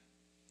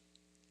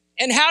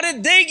 And how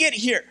did they get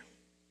here?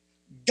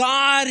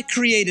 God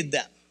created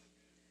them.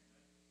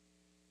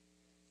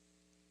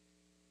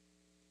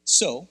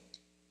 So,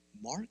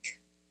 Mark,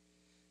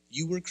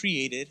 you were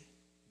created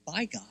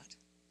by God.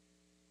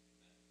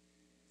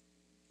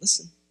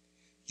 Listen,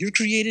 you're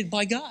created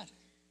by God.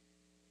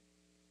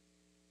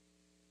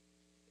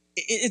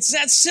 It's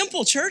that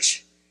simple,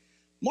 church.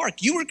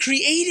 Mark, you were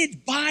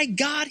created by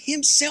God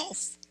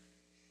himself.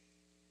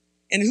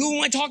 And who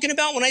am I talking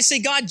about when I say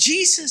God?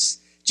 Jesus.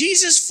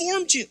 Jesus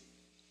formed you.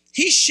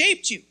 He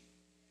shaped you.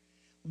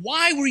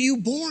 Why were you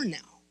born now?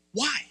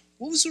 Why?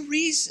 What was the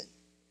reason?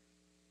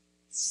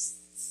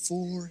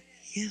 For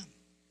him.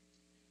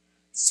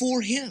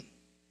 For him.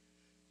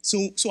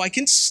 So I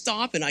can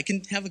stop and I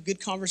can have a good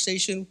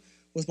conversation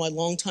with my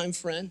longtime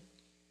friend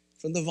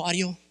from the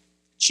barrio,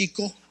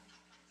 Chico.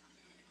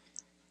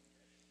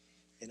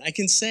 And I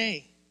can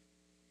say,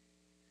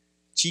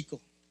 Chico,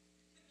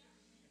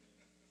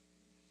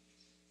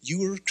 you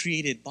were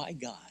created by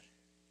God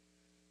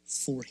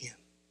for him.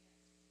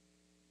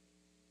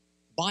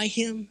 By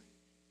him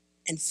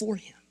and for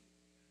him.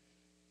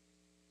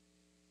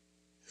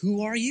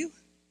 Who are you?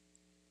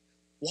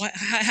 Why?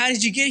 How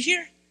did you get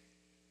here?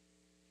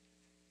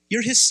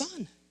 You're his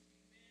son.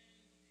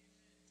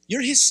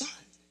 You're his son.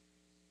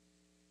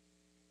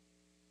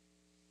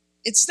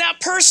 It's that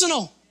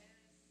personal.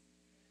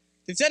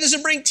 If that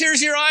doesn't bring tears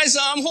to your eyes,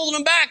 I'm holding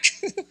them back.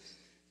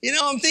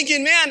 I'm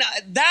thinking, man,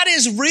 that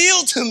is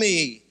real to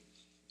me.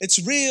 It's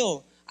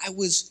real. I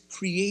was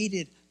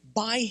created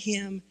by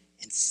him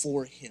and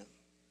for him.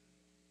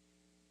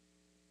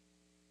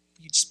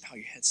 You just bow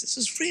your heads. This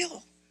is real.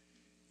 Will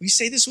you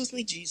say this with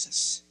me?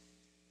 Jesus,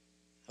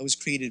 I was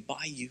created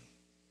by you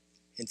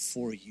and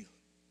for you.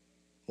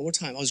 One more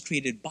time. I was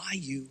created by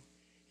you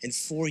and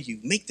for you.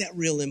 Make that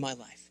real in my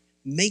life.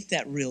 Make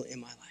that real in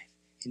my life.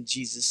 In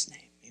Jesus'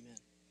 name, amen.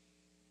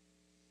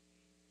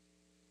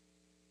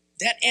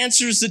 That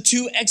answers the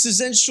two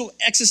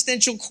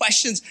existential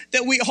questions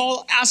that we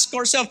all ask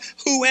ourselves.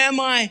 Who am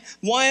I?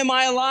 Why am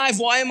I alive?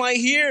 Why am I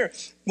here?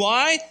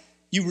 Why?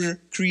 You were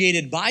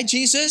created by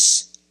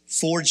Jesus,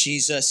 for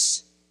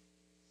Jesus.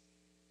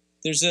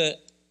 There's an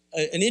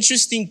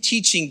interesting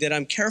teaching that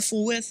I'm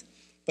careful with,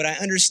 but I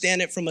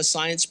understand it from a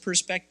science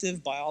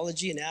perspective,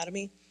 biology,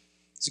 anatomy.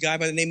 There's a guy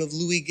by the name of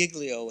Louis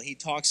Giglio. He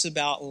talks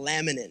about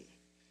laminin.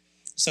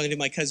 I was talking to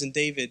my cousin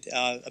David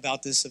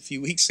about this a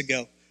few weeks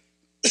ago,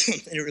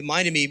 and it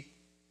reminded me,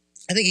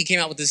 I think he came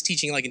out with this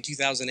teaching like in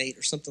 2008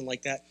 or something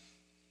like that.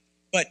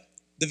 But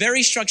the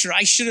very structure,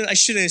 I should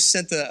have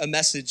sent a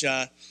message,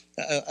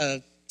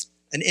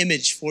 an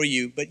image for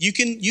you, but you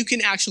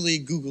can actually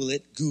Google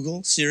it,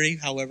 Google, Siri,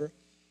 however.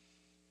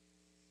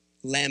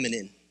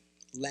 Laminin,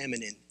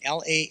 Laminin,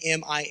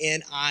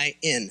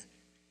 L-A-M-I-N-I-N,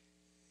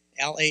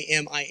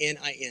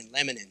 L-A-M-I-N-I-N,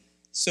 laminin.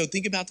 So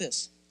think about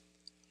this.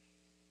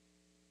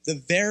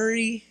 The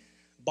very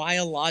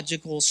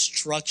biological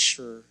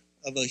structure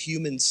of a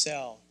human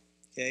cell,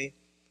 okay?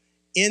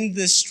 In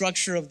the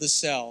structure of the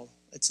cell,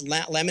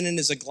 laminin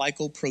is a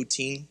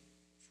glycoprotein,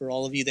 for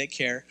all of you that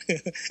care.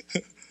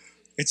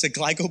 It's a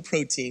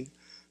glycoprotein,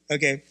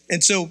 okay?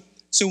 And so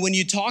when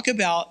you talk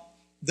about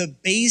the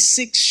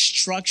basic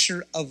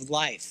structure of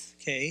life,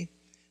 okay?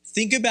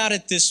 Think about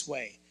it this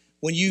way.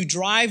 When you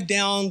drive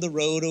down the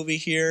road over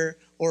here,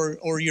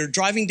 or you're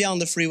driving down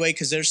the freeway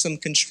because there's some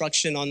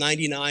construction on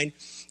 99,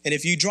 and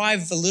if you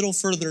drive a little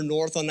further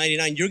north on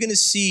 99, you're gonna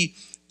see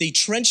they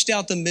trenched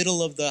out the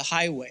middle of the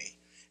highway.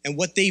 And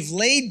what they've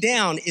laid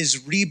down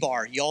is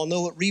rebar. Y'all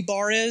know what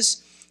rebar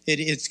is?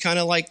 It's kind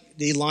of like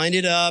they lined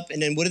it up, and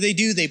then what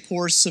do? They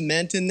pour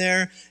cement in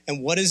there,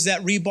 and what does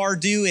that rebar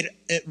do?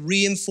 It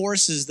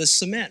reinforces the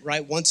cement,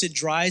 right? Once it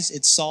dries,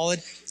 it's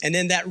solid, and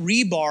then that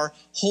rebar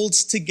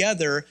holds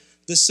together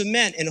the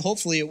cement, and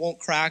hopefully it won't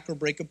crack or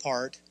break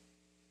apart,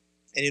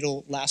 and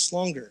it'll last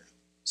longer.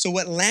 So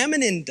what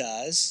laminin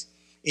does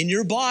in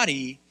your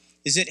body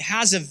is it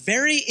has a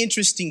very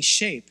interesting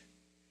shape.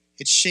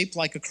 It's shaped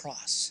like a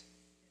cross.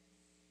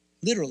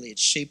 Literally,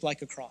 it's shaped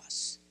like a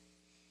cross.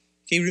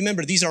 Okay,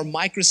 remember, these are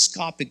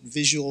microscopic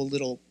visual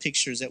little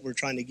pictures that we're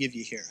trying to give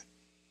you here.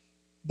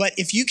 But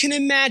if you can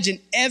imagine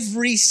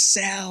every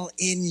cell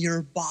in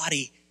your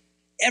body,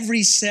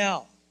 every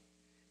cell,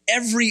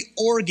 every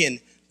organ,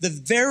 the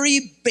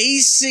very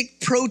basic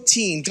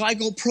protein,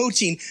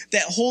 glycoprotein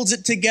that holds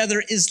it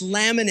together is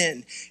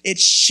laminin.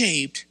 It's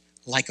shaped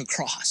like a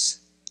cross.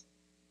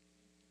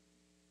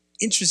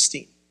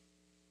 Interesting.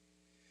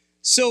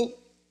 So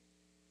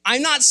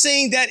I'm not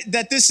saying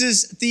that this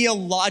is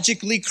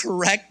theologically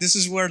correct. This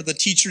is where the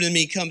teacher in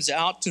me comes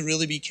out to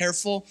really be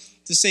careful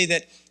to say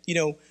that,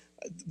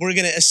 we're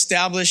going to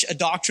establish a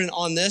doctrine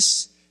on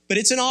this, but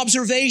it's an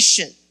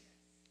observation.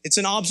 It's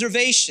an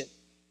observation.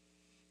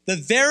 The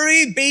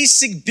very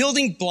basic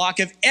building block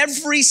of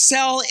every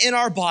cell in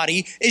our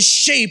body is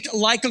shaped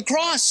like a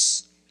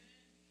cross.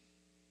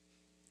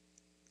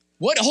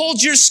 What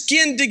holds your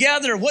skin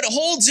together? What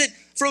holds it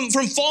from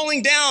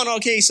falling down?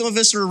 Okay, some of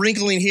us are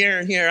wrinkling here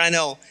and here, I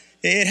know.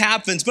 It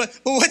happens, but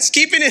what's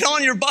keeping it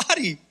on your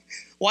body?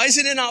 Why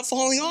isn't it not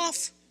falling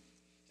off?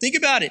 Think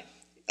about it.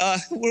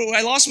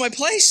 I lost my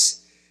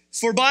place.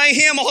 For by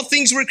him all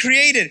things were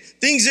created,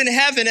 things in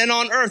heaven and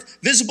on earth,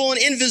 visible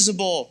and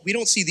invisible. We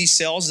don't see these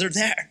cells, they're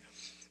there.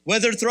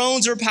 Whether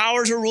thrones or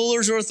powers or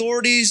rulers or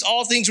authorities,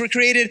 all things were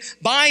created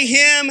by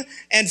him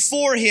and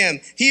for him.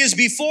 He is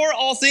before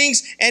all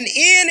things, and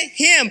in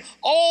him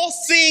all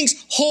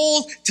things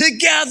hold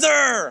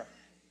together.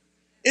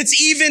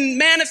 It's even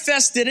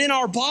manifested in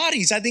our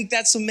bodies. I think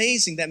that's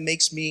amazing. That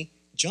makes me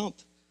jump.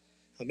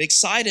 I'm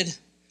excited.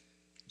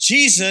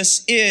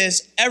 Jesus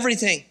is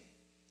everything.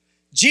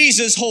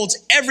 Jesus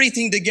holds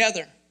everything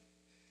together.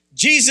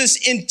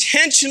 Jesus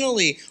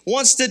intentionally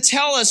wants to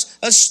tell us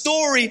a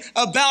story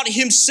about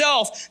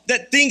himself,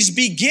 that things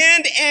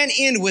begin and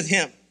end with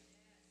him.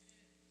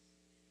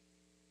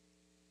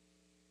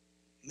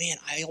 Man,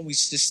 I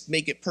always just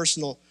make it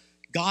personal.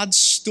 God's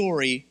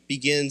story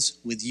begins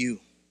with you.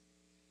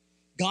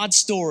 God's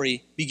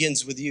story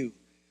begins with you.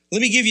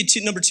 Let me give you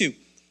number two.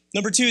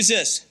 Number two is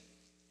this.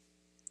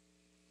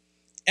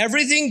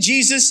 Everything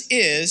Jesus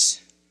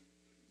is,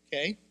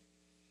 okay?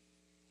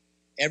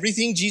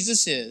 Everything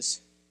Jesus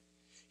is,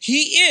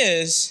 he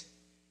is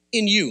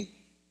in you.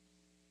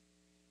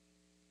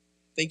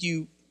 Thank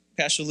you,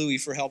 Pastor Louis,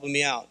 for helping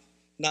me out.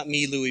 Not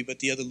me, Louis, but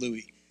the other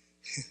Louis.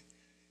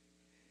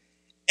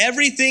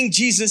 Everything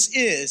Jesus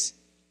is,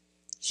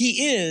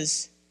 he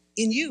is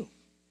in you.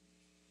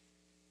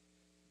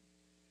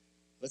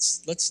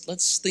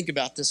 Let's think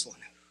about this one.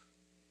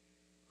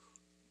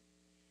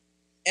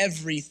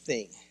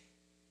 Everything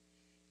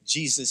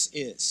Jesus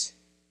is,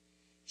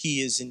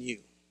 he is in you.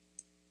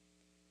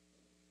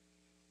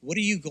 What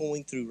are you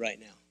going through right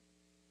now?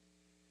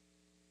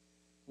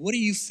 What are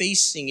you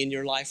facing in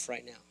your life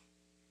right now?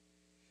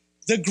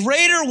 The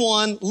greater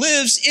one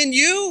lives in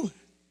you.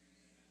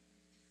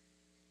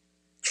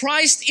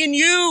 Christ in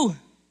you,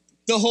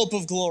 the hope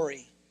of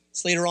glory.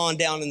 It's later on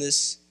down in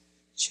this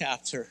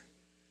chapter.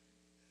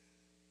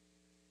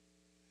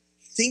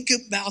 Think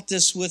about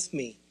this with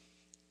me.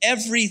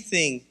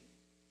 Everything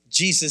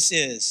Jesus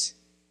is,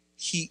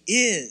 he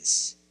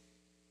is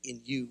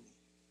in you.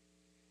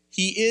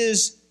 He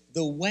is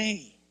the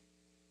way.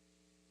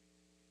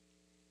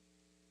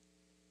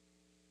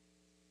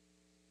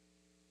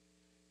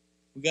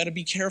 We got to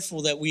be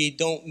careful that we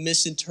don't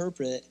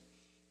misinterpret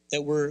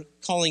that we're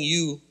calling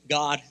you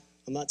God.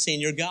 I'm not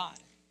saying you're God,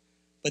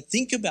 but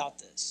think about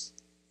this.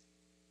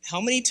 How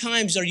many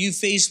times are you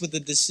faced with a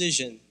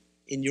decision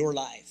in your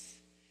life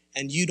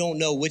and you don't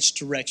know which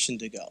direction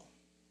to go?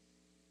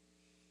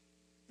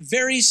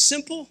 Very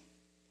simple.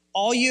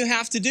 All you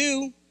have to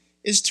do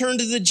is turn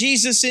to the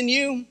Jesus in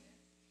you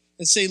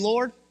and say,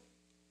 Lord,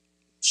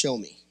 show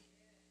me.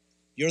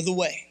 You're the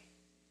way.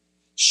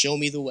 Show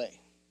me the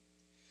way.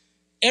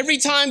 Every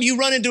time you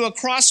run into a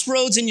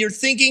crossroads and you're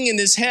thinking in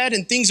this head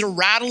and things are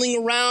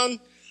rattling around,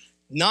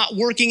 not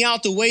working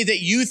out the way that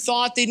you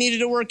thought they needed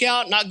to work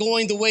out, not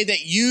going the way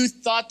that you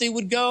thought they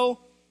would go,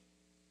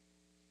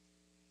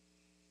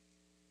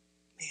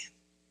 man,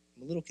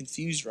 I'm a little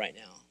confused right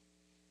now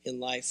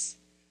in life.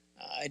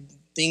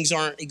 Things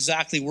aren't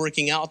exactly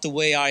working out the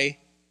way I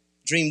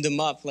dreamed them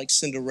up, like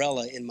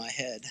Cinderella in my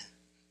head.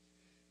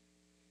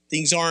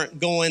 Things aren't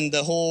going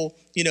the whole,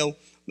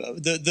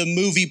 the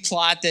movie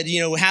plot that,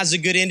 has a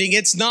good ending.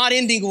 It's not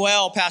ending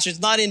well, Pastor. It's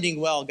not ending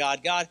well,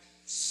 God. God,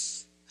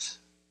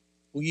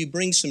 will you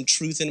bring some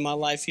truth into my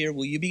life here?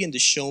 Will you begin to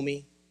show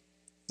me?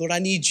 Lord, I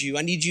need you.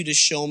 I need you to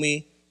show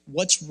me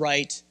what's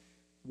right,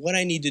 what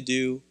I need to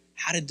do,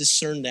 how to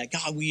discern that.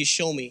 God, will you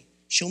show me?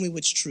 Show me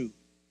what's true.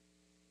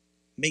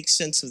 Make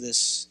sense of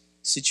this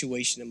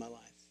situation in my life.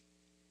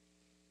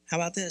 How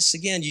about this?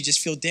 Again, you just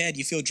feel dead.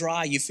 You feel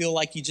dry. You feel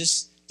like you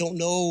just don't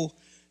know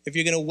if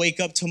you're going to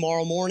wake up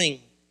tomorrow morning.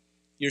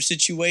 Your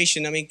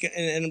situation,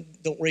 and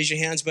don't raise your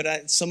hands,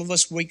 but some of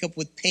us wake up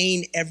with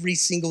pain every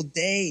single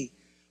day.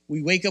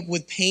 We wake up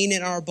with pain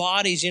in our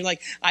bodies. You're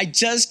like, I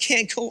just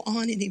can't go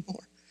on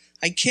anymore.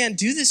 I can't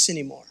do this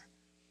anymore.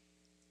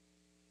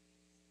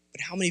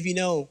 But how many of you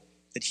know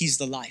that he's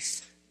the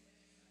life?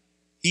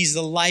 He's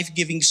the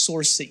life-giving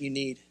source that you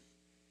need.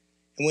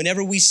 And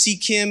whenever we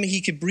seek him,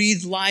 he can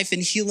breathe life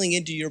and healing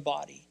into your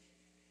body.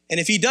 And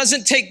if he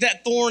doesn't take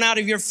that thorn out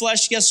of your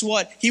flesh, guess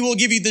what? He will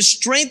give you the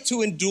strength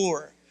to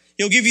endure.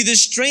 He'll give you the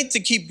strength to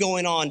keep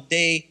going on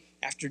day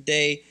after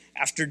day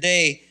after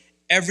day.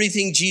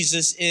 Everything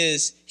Jesus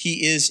is,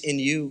 he is in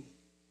you.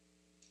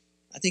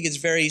 I think it's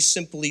very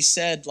simply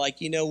said,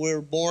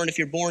 we're born, if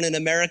you're born in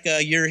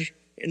America, you're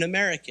an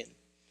American.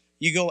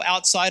 You go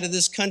outside of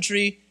this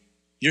country,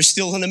 you're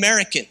still an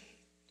American.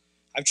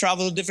 I've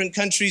traveled to different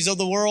countries of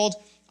the world.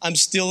 I'm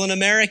still an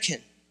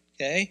American,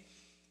 okay?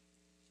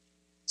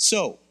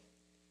 So,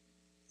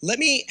 let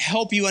me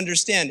help you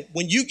understand.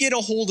 When you get a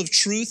hold of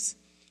truth,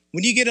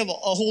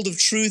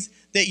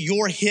 that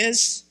you're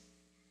his?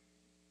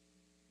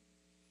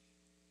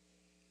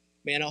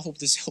 Man, I hope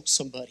this helps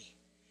somebody.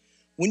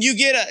 When you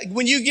get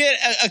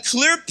a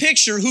clear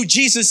picture who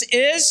Jesus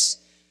is,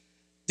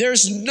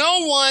 there's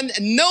no one,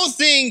 no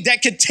thing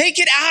that could take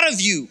it out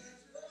of you.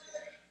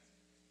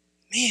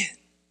 Man.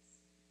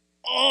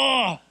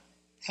 Oh,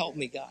 help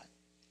me, God.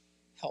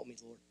 Help me,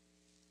 Lord.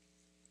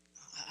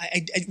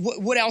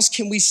 What else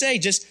can we say?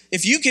 Just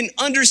if you can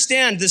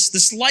understand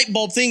this light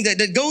bulb thing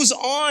that goes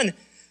on,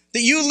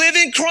 that you live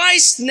in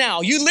Christ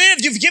now.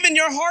 You've given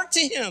your heart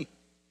to him. And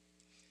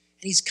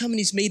he's come and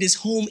he's made his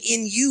home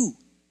in you.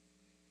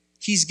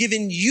 He's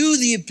given you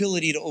the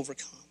ability to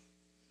overcome.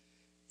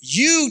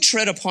 You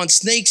tread upon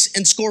snakes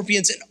and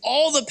scorpions and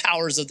all the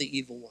powers of the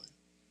evil one.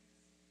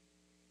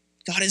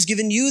 God has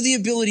given you the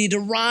ability to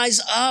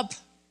rise up.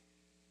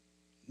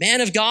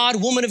 Man of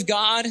God, woman of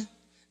God,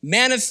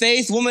 man of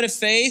faith, woman of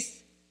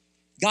faith.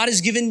 God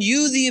has given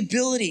you the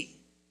ability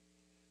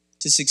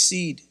to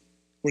succeed.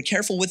 We're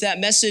careful with that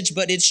message,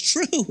 but it's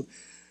true.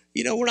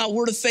 You know, we're not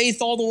word of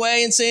faith all the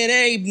way and saying,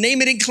 hey,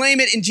 name it and claim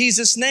it in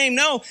Jesus' name.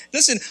 No,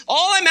 listen,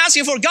 all I'm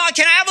asking for, God,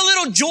 can I have a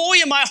little joy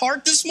in my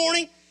heart this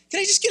morning? Can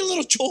I just get a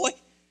little joy?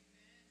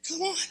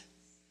 Come on.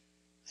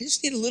 I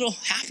just need a little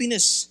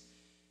happiness.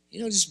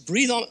 You know, just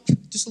breathe on it,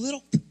 just a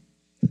little.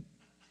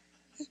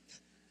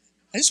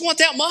 I just want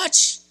that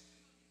much.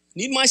 I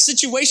need my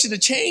situation to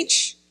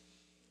change.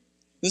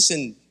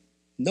 Listen,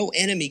 no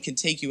enemy can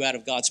take you out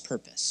of God's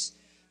purpose.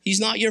 He's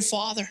not your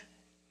father.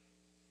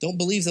 Don't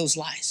believe those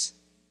lies.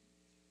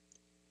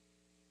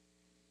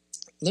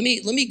 Let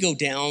me go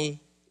down.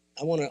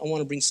 I want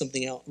to bring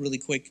something out really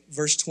quick.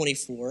 Verse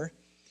 24.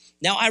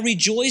 Now I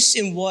rejoice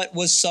in what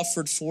was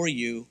suffered for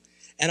you,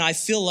 and I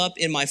fill up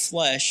in my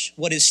flesh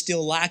what is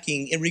still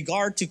lacking in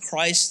regard to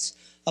Christ's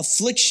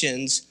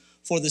afflictions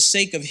for the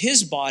sake of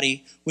his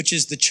body, which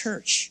is the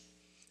church.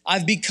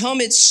 I've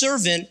become its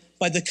servant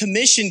by the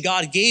commission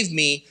God gave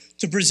me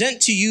to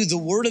present to you the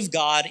word of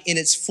God in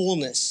its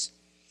fullness.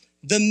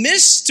 The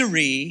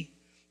mystery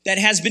that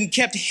has been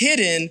kept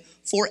hidden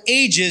for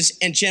ages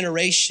and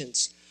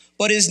generations,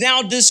 but is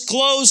now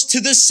disclosed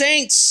to the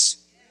saints.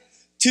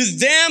 To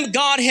them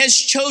God has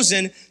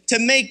chosen to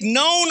make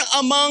known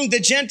among the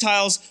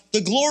Gentiles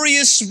the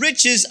glorious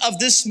riches of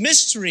this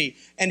mystery.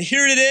 And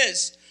here it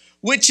is,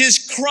 which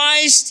is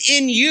Christ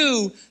in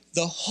you,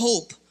 the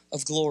hope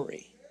of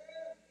glory.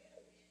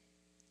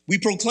 We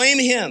proclaim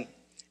him,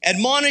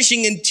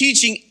 admonishing and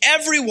teaching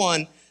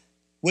everyone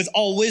with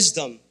all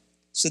wisdom,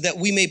 so that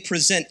we may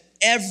present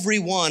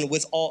everyone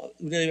with all,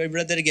 I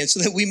read that again,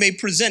 so that we may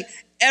present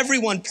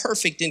everyone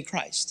perfect in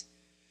Christ.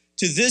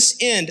 To this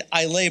end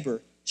I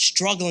labor,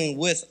 struggling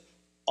with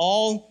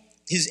all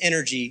his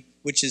energy,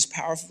 which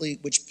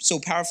so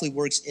powerfully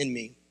works in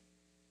me.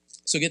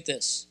 So get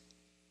this.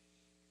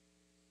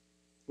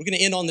 We're going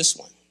to end on this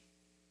one.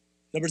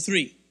 Number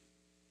 3,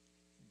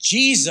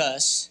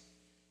 Jesus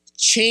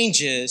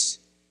changes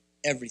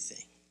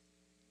everything.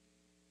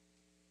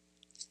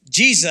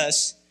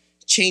 Jesus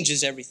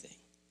changes everything.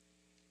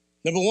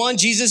 Number 1,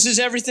 Jesus is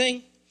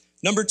everything.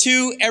 Number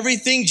 2,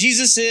 everything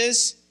Jesus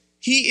is,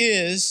 he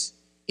is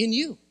in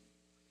you.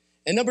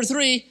 And number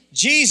 3,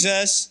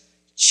 Jesus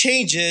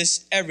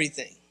changes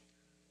everything.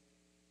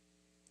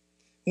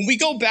 When we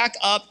go back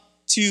up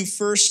to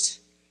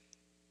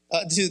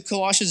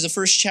Colossians, the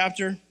first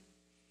chapter,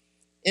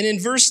 and in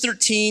verse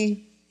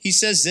 13, he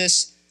says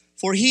this,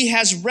 for he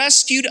has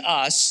rescued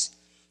us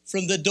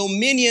from the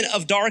dominion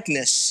of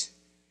darkness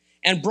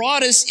and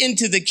brought us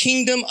into the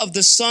kingdom of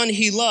the Son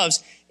he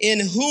loves, in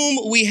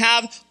whom we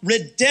have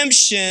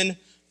redemption,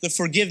 the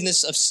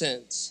forgiveness of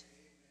sins.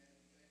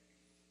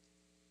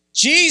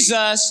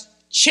 Jesus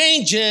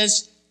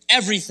changes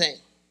everything.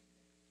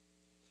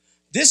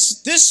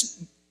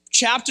 This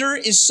chapter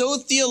is so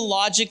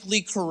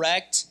theologically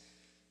correct,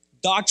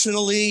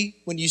 doctrinally,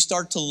 when you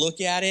start to look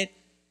at it,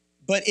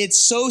 but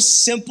it's so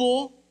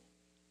simple.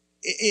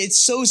 It's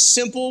so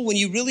simple when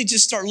you really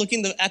just start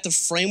looking at the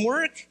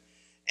framework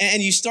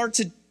and you start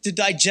to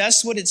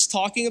digest what it's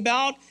talking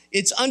about.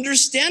 It's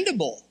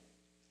understandable.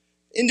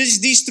 In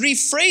these 3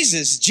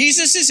 phrases,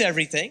 Jesus is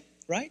everything,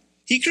 right?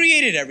 He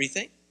created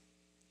everything.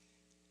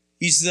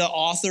 He's the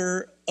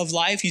author of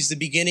life. He's the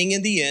beginning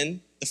and the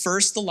end, the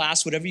first, the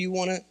last, whatever you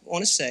want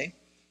to say.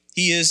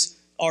 He is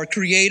our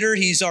creator.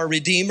 He's our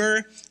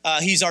redeemer.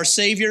 He's our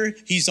savior.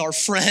 He's our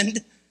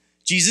friend.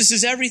 Jesus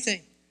is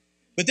everything.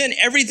 But then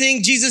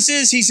everything Jesus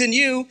is, he's in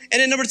you.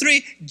 And then number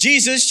 3,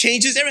 Jesus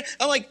changes everything.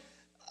 I'm like,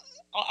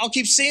 I'll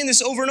keep saying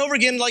this over and over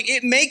again. Like,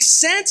 it makes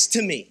sense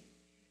to me.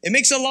 It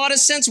makes a lot of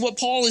sense what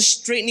Paul is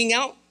straightening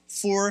out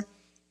for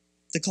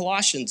the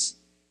Colossians.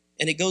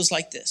 And it goes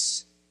like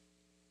this.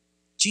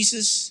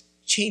 Jesus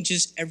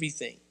changes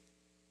everything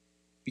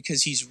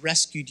because he's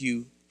rescued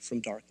you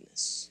from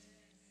darkness.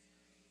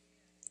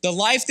 The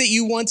life that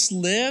you once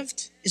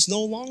lived is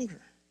no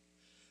longer.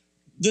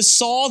 The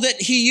Saul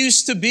that he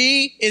used to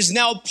be is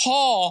now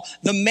Paul,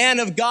 the man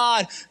of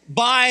God,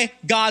 by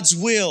God's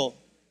will,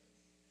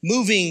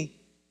 moving,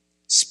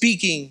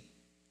 speaking,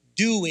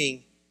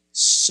 doing,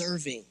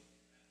 serving.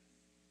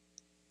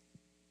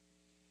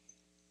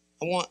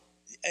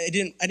 I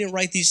didn't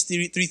write these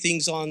three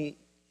things on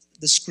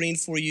the screen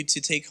for you to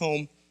take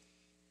home,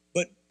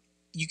 but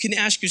you can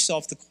ask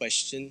yourself the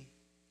question,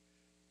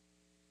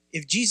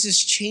 if Jesus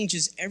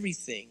changes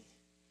everything,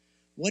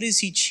 what is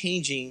he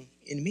changing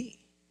in me?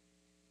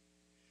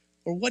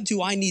 Or what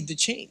do I need to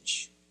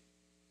change?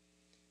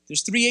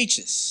 There's 3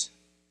 H's.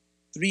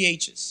 3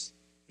 H's.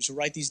 We should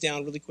write these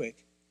down really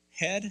quick.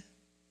 Head,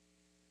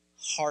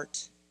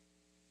 heart,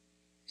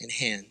 and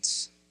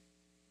hands.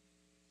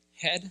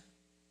 Head,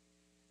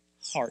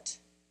 heart,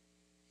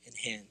 and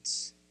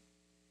hands.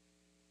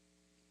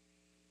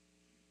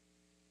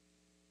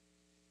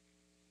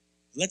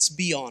 Let's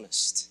be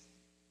honest.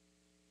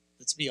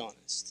 Let's be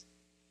honest.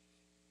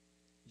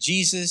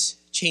 Jesus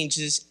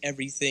changes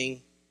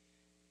everything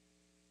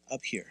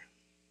up here.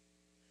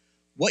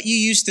 What you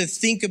used to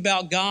think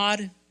about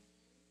God,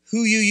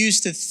 who you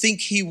used to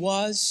think he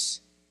was.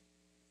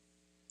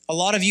 A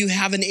lot of you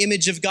have an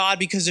image of God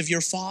because of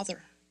your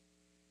father.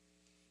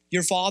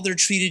 Your father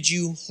treated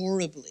you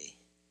horribly.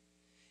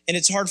 And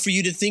it's hard for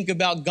you to think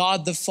about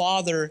God the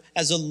Father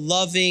as a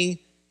loving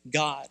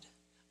God,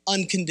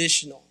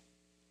 unconditional.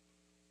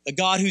 A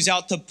God who's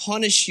out to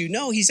punish you.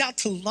 No, he's out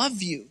to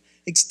love you,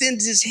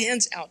 extends his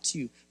hands out to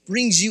you,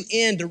 brings you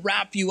in to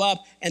wrap you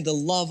up and to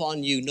love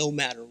on you no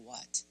matter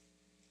what.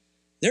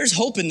 There's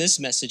hope in this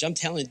message. I'm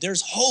telling you,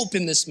 there's hope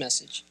in this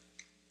message.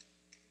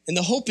 And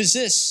the hope is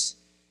this,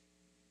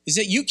 is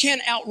that you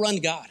can't outrun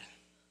God.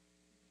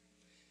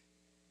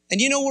 And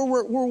you know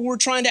where we're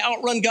trying to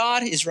outrun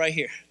God is right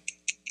here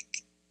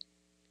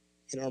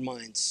in our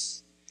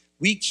minds.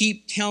 We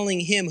keep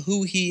telling him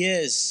who he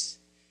is.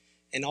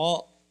 And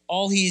all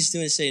he's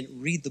doing is saying,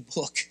 read the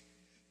book.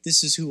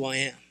 This is who I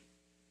am.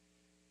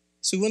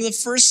 So one of the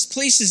first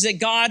places that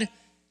God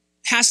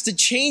has to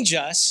change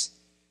us,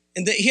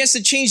 and that he has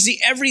to change the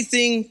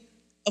everything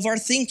of our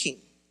thinking.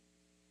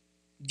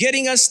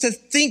 Getting us to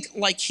think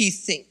like he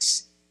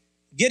thinks.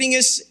 Getting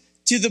us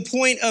to the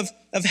point of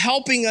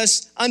helping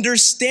us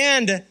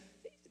understand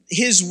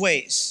his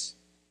ways.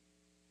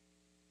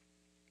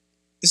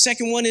 The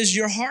second one is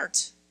your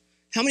heart.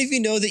 How many of you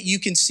know that you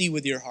can see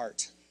with your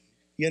heart?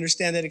 You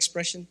understand that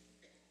expression?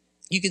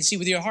 You can see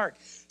with your heart.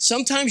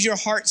 Sometimes your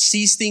heart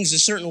sees things a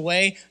certain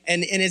way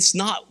and it's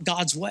not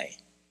God's way.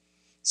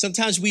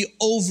 Sometimes we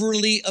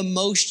overly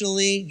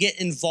emotionally get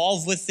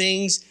involved with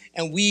things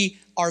and we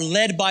are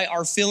led by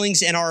our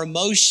feelings and our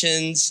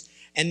emotions,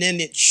 and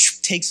then it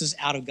takes us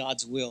out of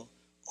God's will.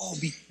 Oh,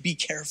 be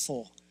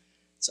careful.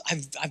 So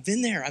I've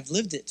been there, I've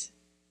lived it.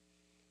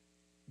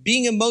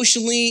 Being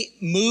emotionally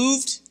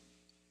moved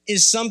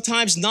is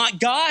sometimes not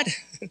God.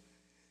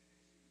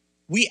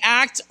 We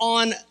act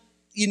on,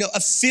 a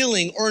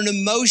feeling or an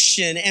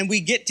emotion and we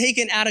get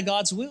taken out of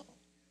God's will.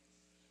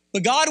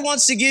 But God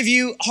wants to give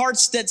you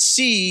hearts that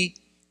see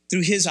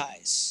through his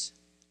eyes.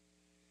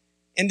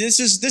 And this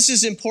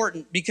is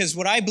important because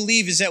what I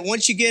believe is that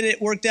once you get it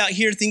worked out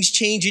here, things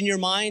change in your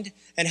mind.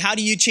 And how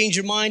do you change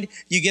your mind?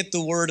 You get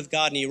the word of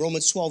God in you.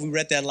 Romans 12, we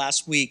read that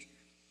last week.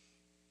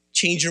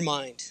 Change your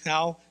mind.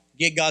 How?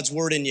 Get God's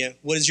word in you.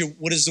 What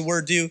does the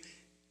word do?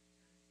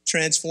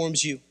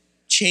 Transforms you,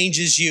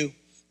 changes you,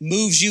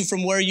 moves you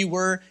from where you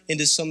were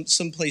into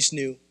someplace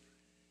new.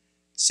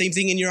 Same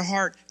thing in your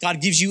heart. God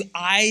gives you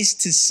eyes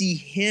to see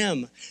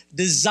him,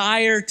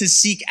 desire to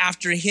seek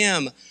after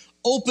him,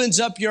 opens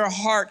up your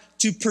heart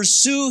to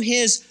pursue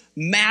his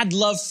mad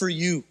love for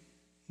you.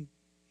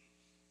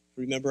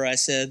 Remember I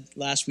said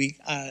last week,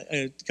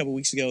 a couple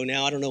weeks ago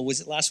now, I don't know,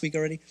 was it last week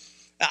already?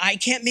 I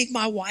can't make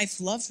my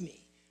wife love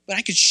me, but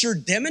I could sure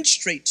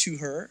demonstrate to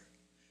her.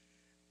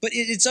 But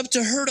it's up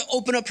to her to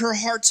open up her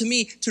heart to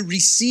me to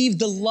receive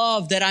the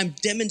love that I'm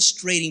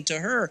demonstrating to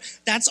her.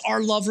 That's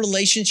our love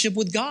relationship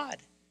with God.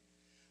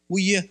 Will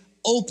you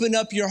open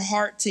up your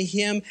heart to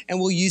him and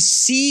will you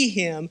see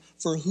him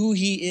for who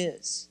he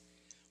is?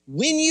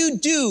 When you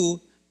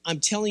do, I'm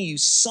telling you,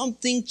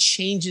 something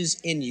changes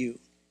in you.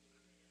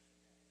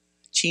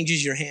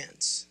 Changes your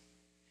hands.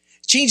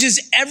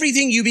 Changes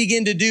everything you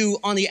begin to do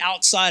on the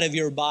outside of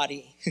your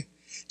body.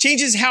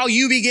 Changes how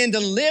you begin to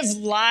live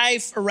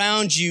life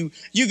around you.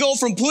 You go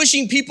from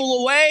pushing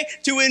people away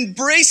to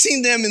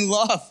embracing them in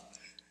love.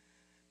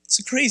 It's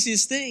the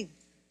craziest thing.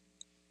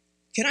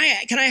 Can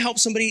I help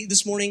somebody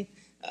this morning?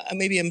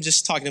 Maybe I'm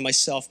just talking to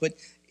myself, but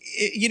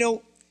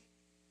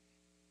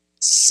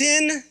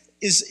sin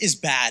is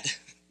bad.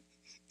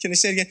 Can I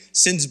say it again?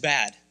 Sin's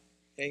bad.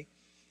 Okay.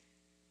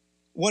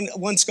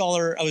 One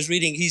scholar I was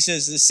reading, he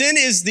says sin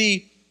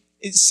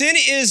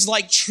is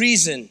like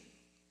treason.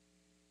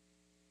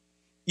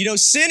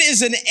 Sin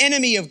is an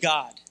enemy of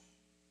God.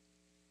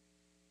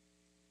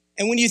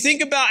 And when you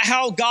think about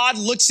how God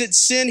looks at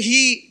sin,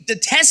 he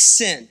detests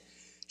sin.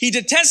 He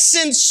detests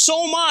sin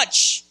so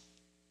much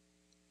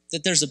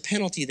that there's a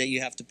penalty that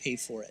you have to pay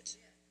for it.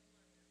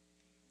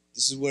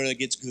 This is where it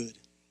gets good.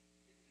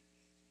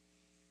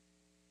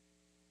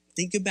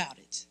 Think about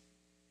it.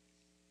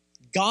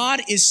 God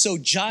is so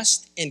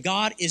just and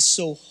God is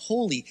so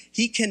holy.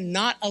 He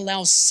cannot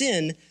allow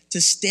sin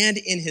to stand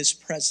in his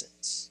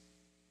presence.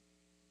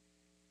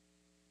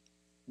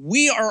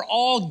 we are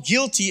all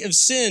guilty of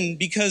sin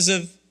because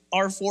of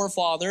our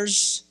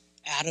forefathers,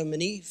 Adam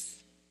and Eve.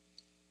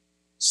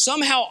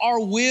 Somehow our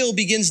will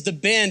begins to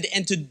bend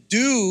and to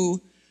do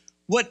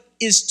what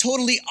is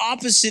totally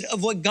opposite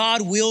of what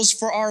God wills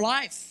for our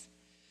life.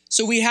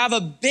 So we have a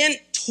bent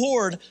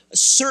toward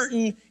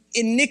certain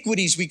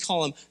iniquities, we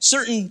call them,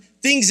 certain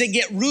things that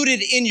get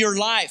rooted in your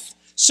life,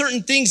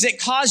 certain things that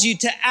cause you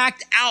to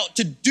act out,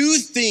 to do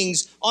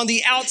things on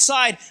the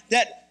outside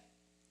that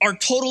are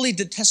totally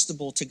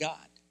detestable to God.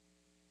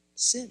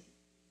 Sin.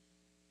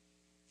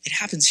 It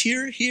happens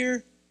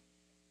here,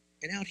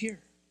 and out here.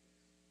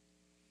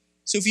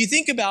 So if you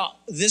think about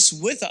this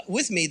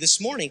with me this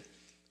morning,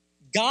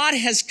 God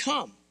has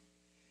come.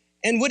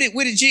 And what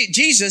did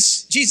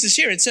Jesus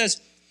here, it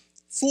says,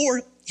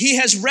 for he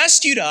has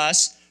rescued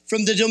us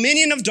from the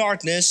dominion of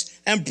darkness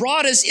and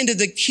brought us into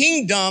the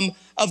kingdom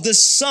of the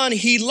Son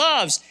he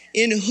loves,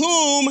 in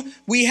whom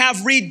we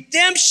have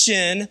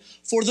redemption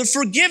for the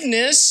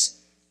forgiveness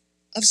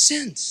of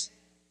sins.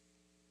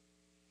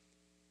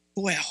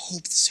 Boy, I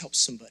hope this helps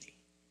somebody.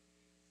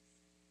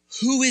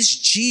 Who is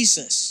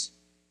Jesus?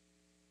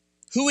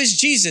 Who is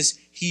Jesus?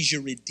 He's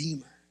your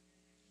Redeemer.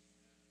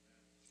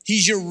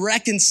 He's your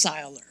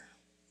reconciler.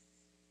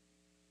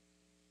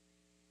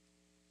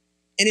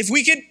 And if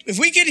we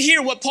could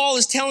hear what Paul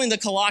is telling the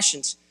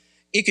Colossians,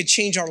 it could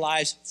change our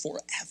lives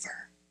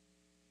forever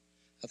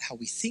of how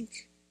we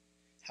think,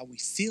 how we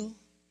feel,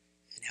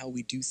 and how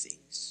we do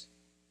things.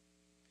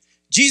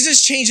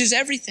 Jesus changes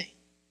everything.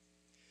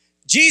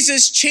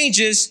 Jesus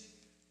changes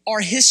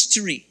our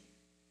history.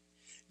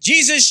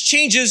 Jesus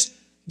changes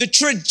the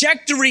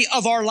trajectory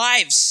of our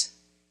lives.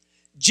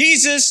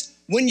 Jesus,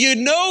 when you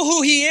know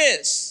who he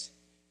is,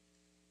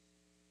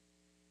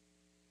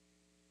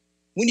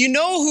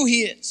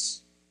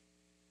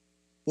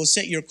 will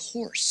set your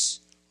course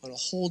on a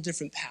whole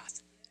different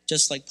path,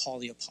 just like Paul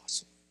the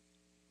Apostle.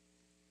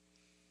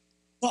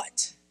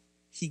 But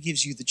he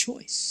gives you the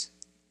choice.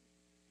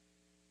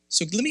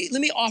 So let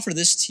me offer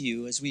this to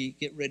you as we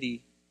get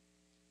ready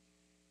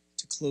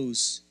to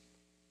close.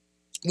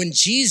 When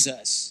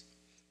Jesus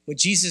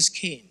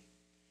came,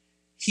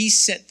 he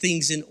set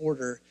things in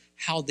order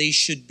how they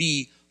should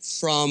be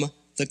from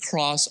the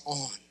cross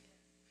on.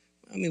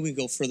 I mean, we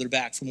can go further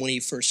back from when he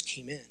first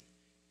came in,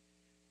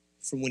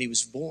 from when he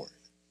was born.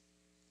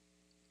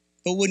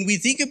 But when we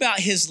think about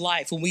his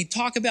life, when we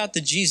talk about the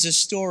Jesus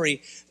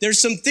story,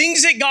 there's some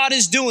things that God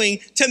is doing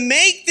to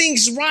make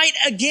things right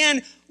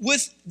again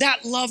with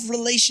that love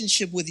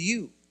relationship with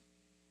you.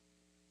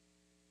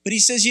 But he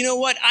says, you know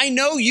what? I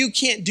know you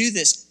can't do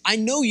this. I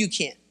know you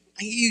can't.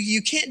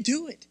 You can't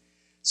do it.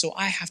 So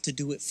I have to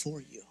do it for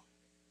you.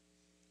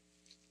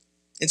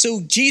 And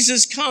so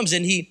Jesus comes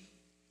and he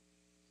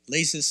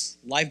lays his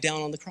life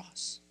down on the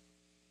cross.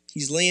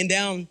 He's laying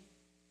down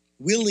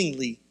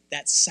willingly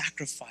that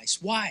sacrifice.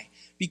 Why?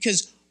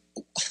 Because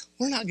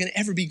we're not going to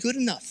ever be good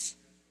enough.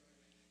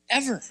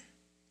 Ever.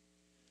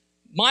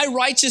 My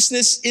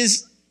righteousness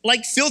is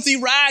like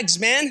filthy rags,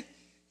 man.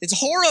 It's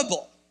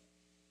horrible.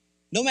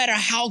 No matter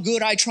how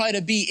good I try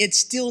to be, it's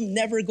still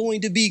never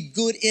going to be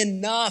good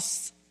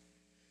enough.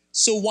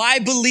 So why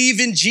believe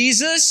in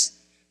Jesus?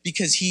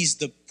 Because he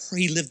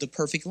lived the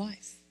perfect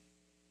life.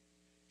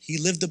 He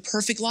lived the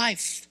perfect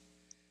life.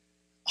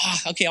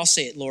 Okay, I'll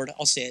say it, Lord.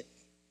 I'll say it.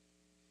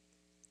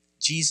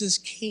 Jesus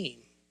came,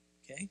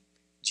 okay?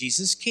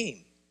 Jesus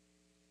came,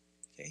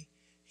 okay?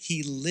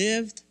 He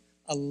lived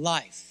a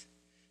life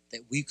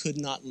that we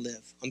could not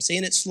live. I'm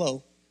saying it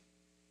slow.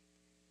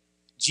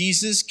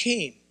 Jesus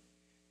came.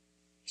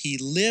 He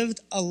lived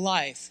a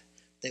life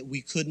that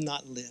we could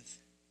not live.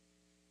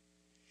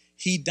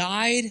 He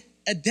died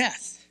a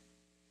death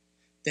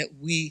that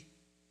we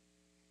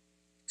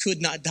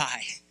could not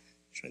die.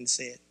 I'm trying to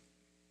say it.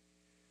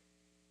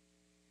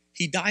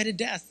 He died a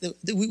death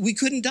that we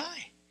couldn't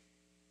die.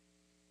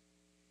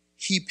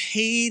 He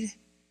paid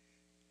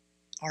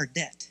our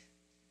debt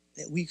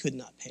that we could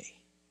not pay.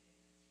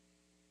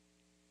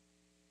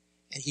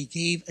 And he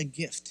gave a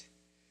gift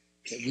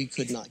that we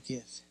could not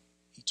give,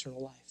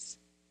 eternal life.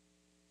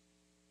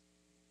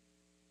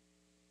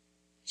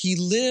 He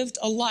lived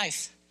a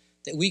life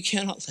that we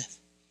cannot live,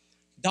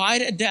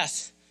 died a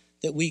death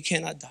that we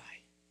cannot die.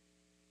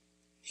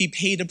 He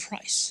paid a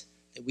price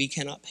that we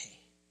cannot pay.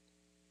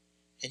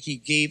 And he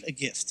gave a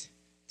gift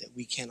that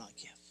we cannot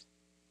give.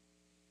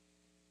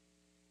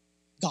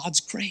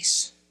 God's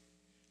grace.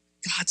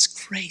 God's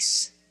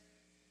grace.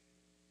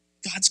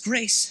 God's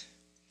grace.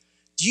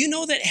 Do you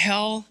know that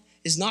hell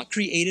is not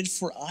created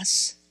for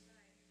us?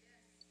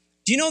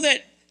 Do you know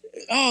that,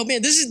 oh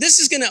man, this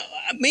is gonna,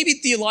 maybe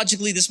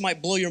theologically this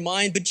might blow your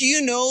mind, but do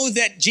you know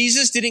that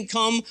Jesus didn't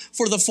come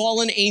for the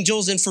fallen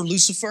angels and for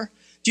Lucifer?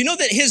 Do you know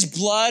that his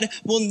blood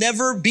will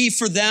never be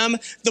for them?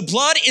 The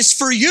blood is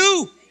for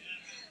you.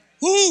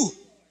 Who?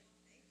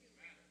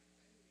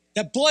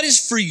 That blood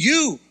is for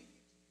you.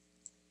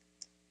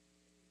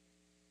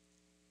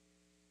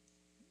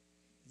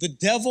 The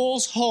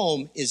devil's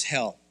home is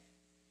hell.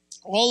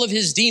 All of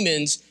his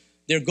demons,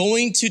 they're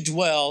going to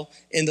dwell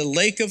in the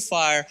lake of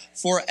fire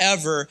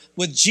forever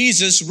with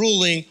Jesus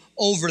ruling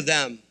over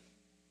them.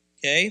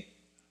 Okay?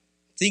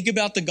 Think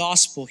about the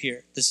gospel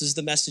here. This is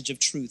the message of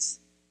truth.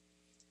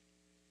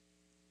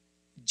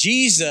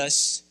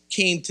 Jesus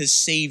came to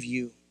save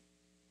you,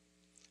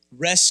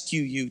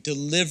 rescue you,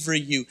 deliver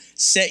you,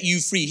 set you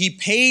free. He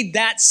paid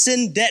that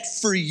sin debt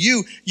for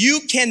you.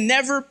 You can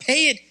never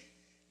pay it,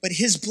 but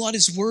his blood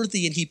is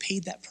worthy and he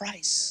paid that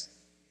price.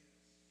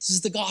 This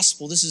is the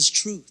gospel. This is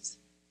truth.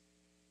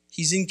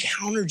 He's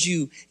encountered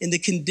you in the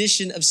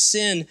condition of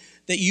sin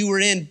that you were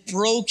in,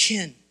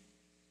 broken,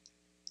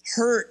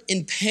 hurt,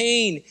 in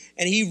pain,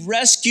 and he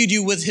rescued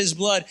you with his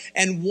blood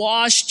and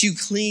washed you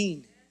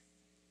clean.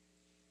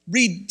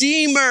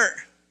 Redeemer,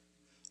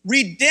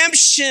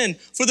 redemption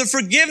for the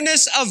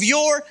forgiveness of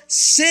your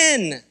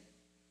sin.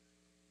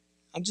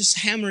 I'm just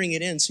hammering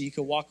it in so you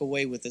can walk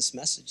away with this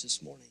message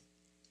this morning.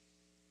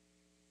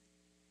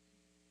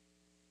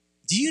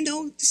 Do you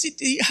know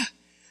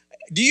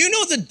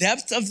the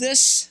depth of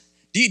this?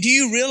 Do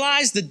you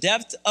realize the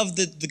depth of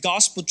the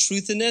gospel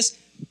truth in this?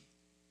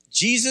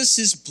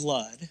 Jesus'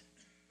 blood,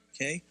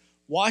 okay,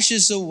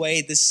 washes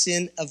away the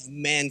sin of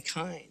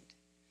mankind.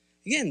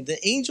 Again, the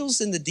angels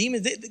and the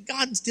demons,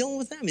 God's dealing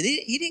with them.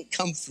 He didn't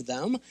come for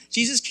them.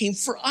 Jesus came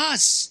for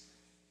us.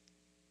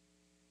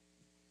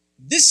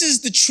 This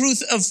is the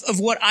truth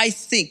of what I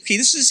think. Okay,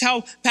 this is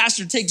how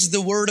Pastor takes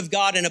the word of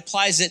God and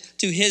applies it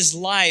to his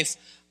life.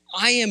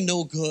 I am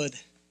no good.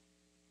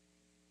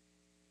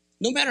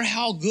 No matter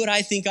how good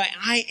I think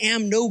I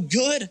am no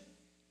good.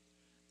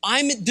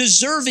 I'm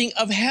deserving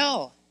of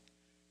hell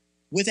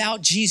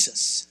without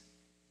Jesus.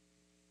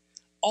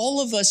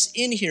 All of us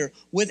in here,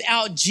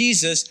 without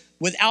Jesus,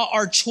 without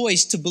our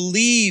choice to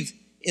believe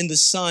in the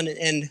Son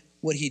and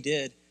what he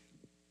did.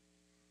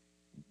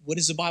 What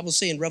does the Bible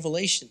say in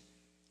Revelation?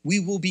 We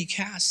will be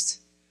cast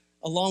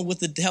along with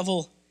the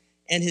devil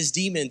and his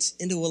demons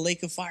into a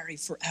lake of fire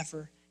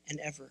forever and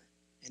ever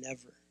and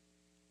ever.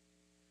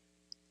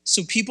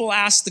 So people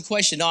ask the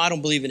question, no, I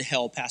don't believe in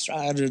hell, Pastor.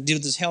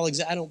 Does hell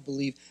exist? I don't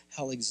believe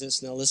hell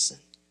exists. Now listen,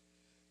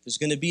 there's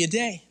going to be a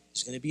day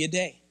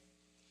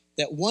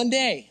that one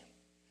day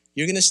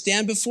you're going to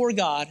stand before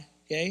God,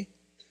 okay?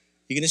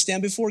 You're going to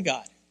stand before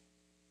God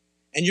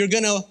and you're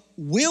going to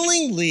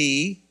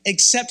willingly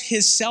accept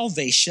his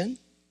salvation.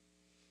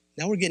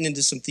 Now we're getting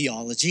into some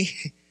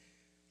theology.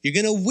 You're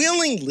going to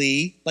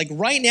willingly, like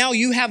right now,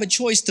 you have a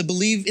choice to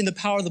believe in the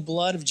power of the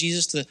blood of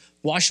Jesus to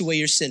wash away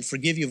your sin,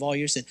 forgive you of all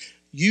your sin.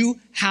 You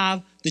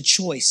have the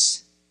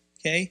choice,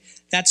 okay?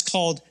 That's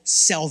called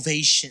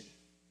salvation.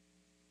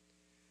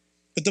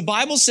 But the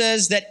Bible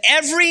says that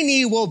every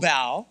knee will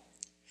bow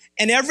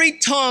and every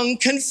tongue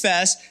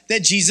confess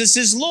that Jesus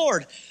is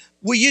Lord.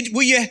 Will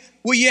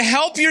you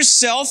help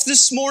yourself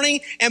this morning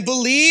and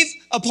believe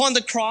upon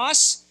the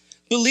cross?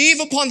 Believe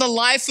upon the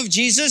life of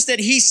Jesus, that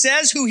he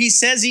says who he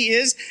says he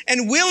is,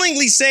 and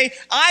willingly say,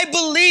 I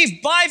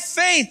believe by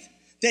faith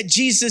that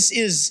Jesus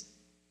is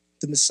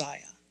the Messiah.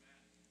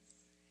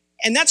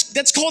 And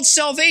that's called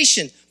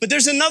salvation. But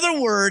there's another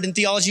word in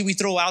theology we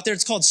throw out there.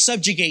 It's called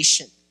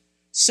subjugation.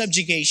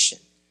 Subjugation.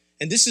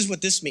 And this is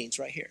what this means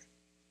right here.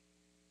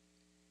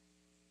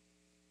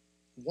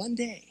 One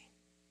day,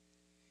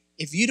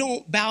 if you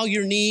don't bow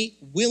your knee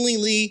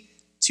willingly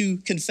to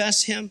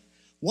confess him,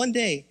 one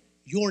day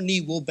your knee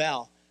will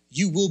bow.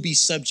 You will be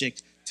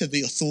subject to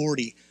the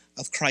authority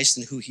of Christ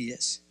and who he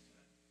is.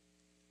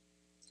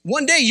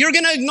 One day you're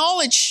going to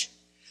acknowledge,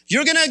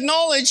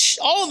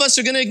 all of us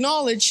are going to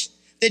acknowledge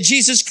that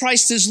Jesus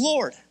Christ is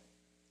Lord.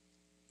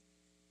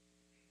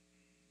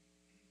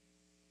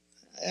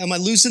 Am I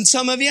losing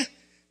some of you?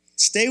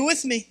 Stay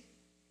with me.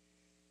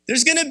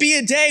 There's going to be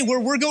a day where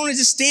we're going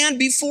to stand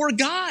before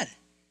God.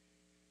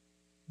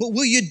 But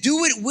will you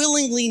do it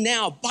willingly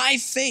now by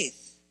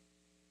faith?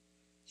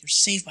 You're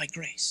saved by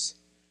grace.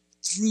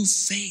 Through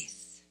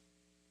faith.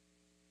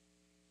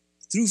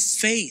 Through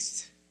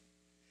faith.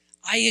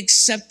 I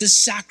accept the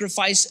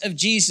sacrifice of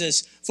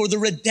Jesus for the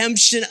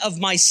redemption of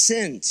my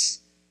sins.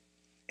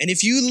 And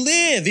if you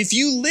live, I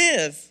don't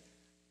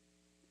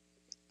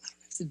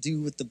have to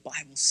do what the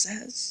Bible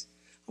says.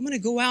 I'm going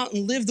to go out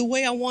and live the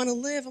way I want to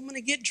live. I'm going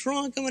to get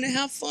drunk. I'm going to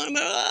have fun.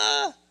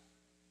 Oh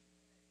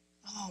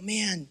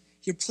man,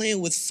 you're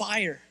playing with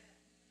fire.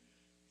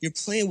 You're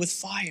playing with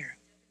fire.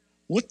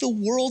 What the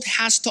world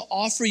has to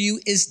offer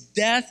you is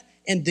death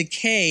and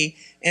decay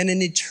and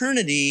an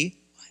eternity.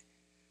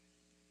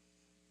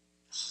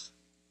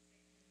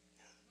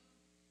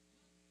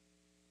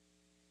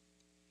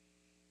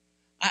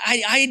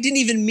 I didn't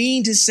even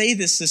mean to say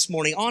this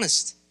morning,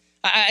 honest.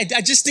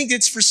 I just think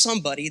it's for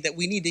somebody that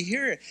we need to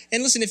hear it.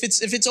 And listen, if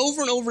it's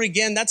over and over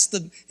again,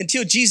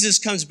 until Jesus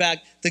comes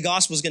back, the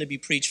gospel is going to be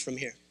preached from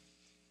here.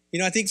 You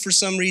know, I think for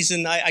some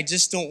reason, I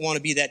just don't want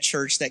to be that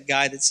church, that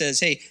guy that says,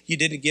 hey, you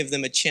didn't give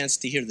them a chance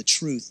to hear the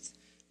truth.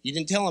 You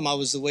didn't tell them I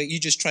was the way. You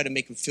just tried to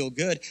make them feel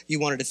good. You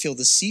wanted to fill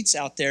the seats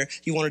out there.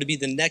 You wanted to be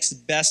the next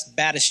best,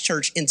 baddest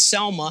church in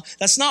Selma.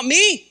 That's not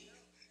me.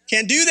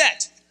 Can't do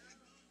that.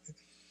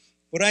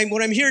 What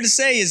I'm here to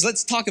say is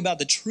let's talk about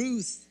the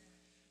truth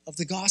of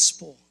the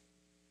gospel.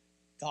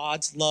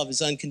 God's love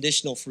is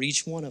unconditional for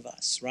each one of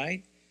us,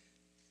 right?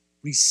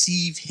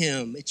 Receive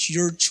him. It's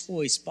your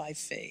choice by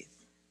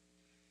faith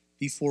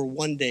before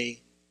one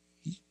day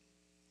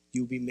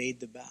you'll be made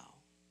to bow.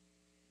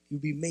 You'll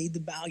be made to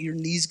bow. Your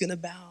knee's going to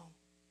bow.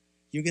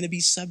 You're going to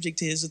be subject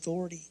to his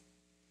authority.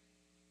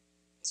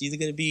 It's either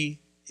going to be,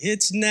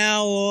 it's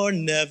now or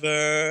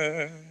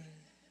never.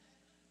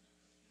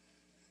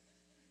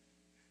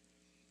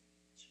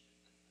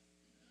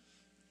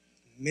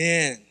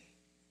 Man,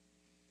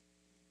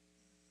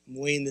 I'm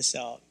weighing this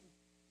out.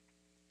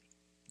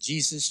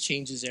 Jesus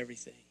changes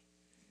everything.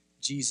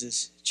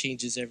 Jesus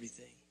changes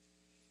everything.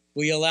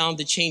 Will you allow him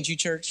to change you,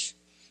 church?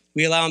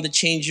 Will you allow him to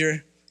change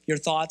your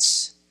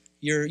thoughts,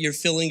 your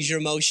feelings, your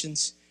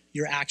emotions,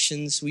 your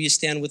actions? Will you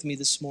stand with me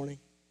this morning?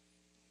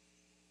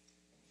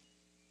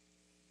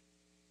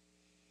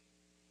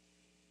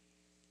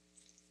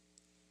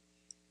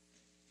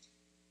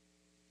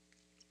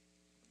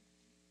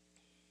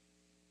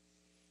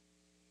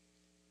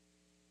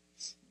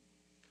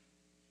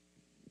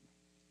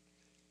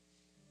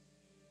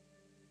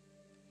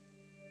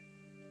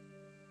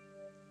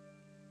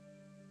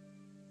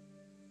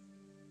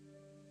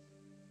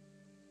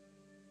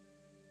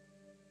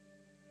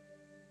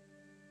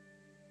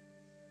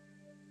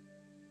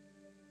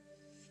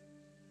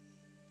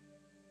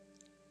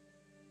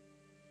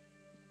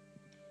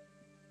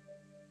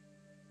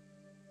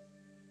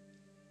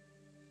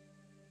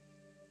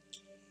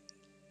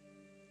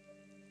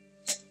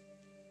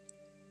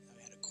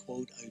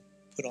 Quote I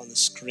put on the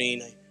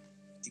screen. I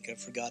think I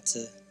forgot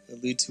to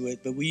allude to it,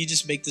 but will you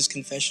just make this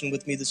confession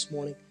with me this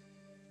morning?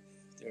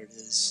 There it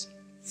is.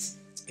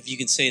 If you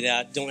can say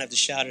that, don't have to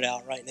shout it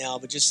out right now,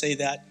 but just say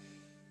that.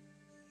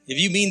 If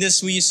you mean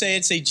this, will you say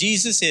it? Say,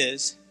 Jesus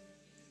is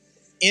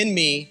in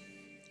me,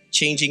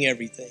 changing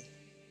everything.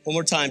 One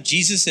more time.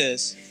 Jesus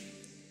is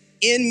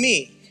in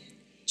me,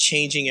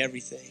 changing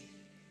everything.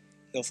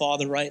 Now,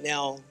 Father, right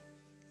now,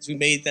 as we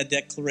made that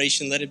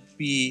declaration, let it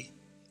be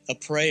a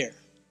prayer.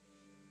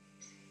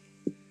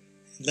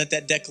 Let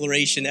that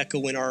declaration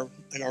echo in our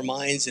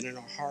minds and in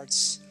our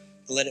hearts.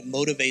 Let it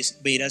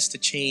motivate us to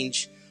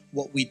change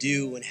what we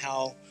do and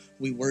how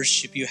we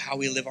worship you, how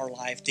we live our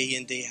life day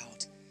in, day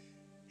out,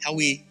 how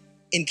we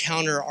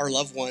encounter our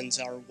loved ones,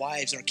 our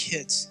wives, our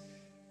kids,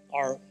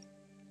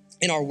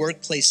 in our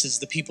workplaces,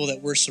 the people that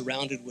we're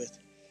surrounded with.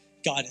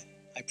 God,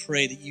 I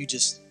pray that you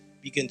just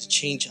begin to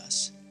change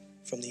us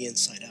from the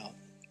inside out.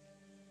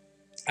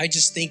 I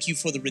just thank you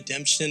for the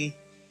redemption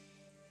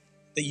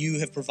that you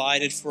have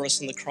provided for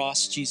us on the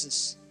cross,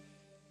 Jesus,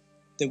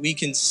 that we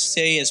can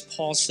say, as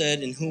Paul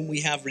said, in whom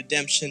we have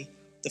redemption,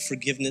 the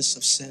forgiveness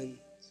of sin.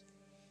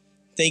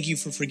 Thank you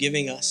for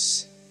forgiving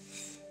us.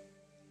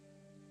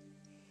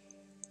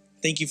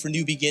 Thank you for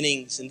new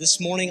beginnings. And this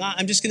morning,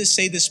 I'm just going to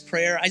say this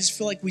prayer. I just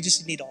feel like we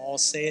just need to all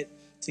say it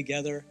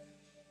together.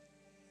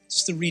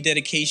 Just the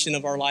rededication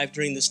of our life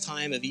during this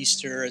time of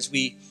Easter as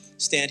we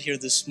stand here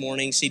this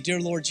morning. Say,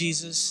 dear Lord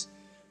Jesus,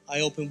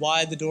 I open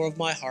wide the door of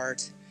my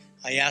heart.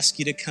 I ask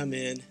you to come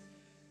in,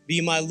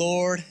 be my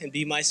Lord and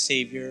be my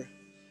Savior.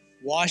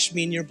 Wash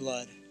me in your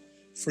blood.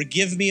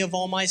 Forgive me of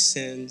all my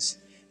sins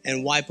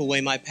and wipe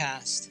away my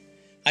past.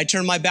 I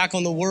turn my back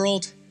on the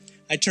world.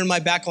 I turn my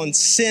back on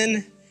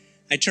sin.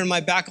 I turn my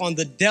back on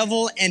the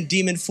devil and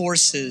demon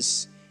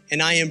forces.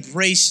 And I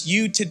embrace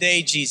you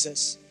today,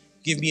 Jesus.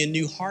 Give me a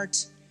new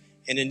heart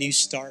and a new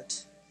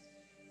start.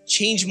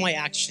 Change my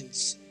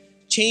actions.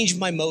 Change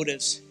my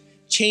motives.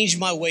 Change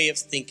my way of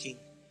thinking.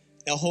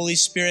 Now, Holy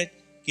Spirit,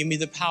 give me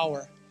the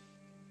power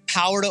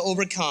to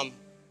overcome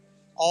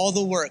all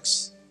the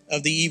works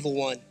of the evil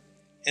one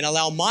and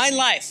allow my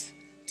life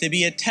to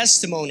be a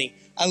testimony,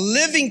 a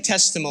living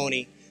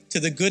testimony to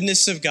the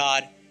goodness of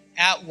God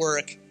at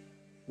work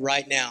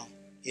right now.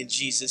 In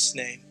Jesus'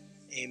 name,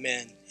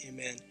 amen,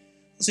 amen.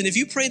 Listen, if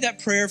you prayed that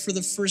prayer for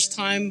the first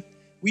time,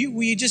 I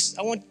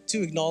want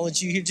to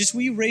acknowledge you here.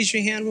 Will you raise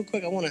your hand real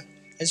quick? I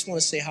just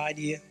want to say hi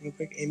to you real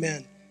quick.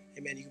 Amen,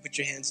 amen. You can put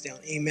your hands down.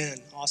 Amen,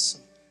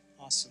 awesome,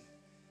 awesome.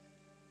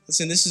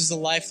 Listen, this is the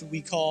life that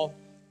we call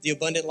the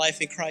abundant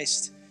life in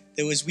Christ.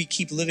 That as we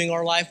keep living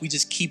our life, we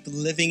just keep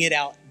living it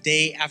out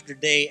day after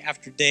day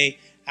after day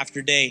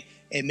after day.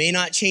 It may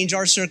not change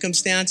our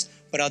circumstance,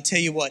 but I'll tell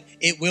you what,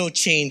 it will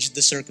change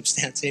the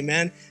circumstance.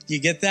 Amen? You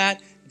get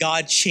that?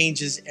 God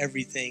changes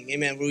everything.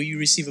 Amen. Will you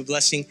receive a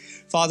blessing?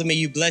 Father, may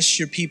you bless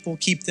your people,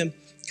 keep them,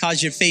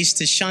 cause your face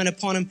to shine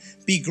upon them.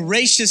 Be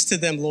gracious to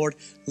them, Lord.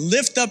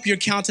 Lift up your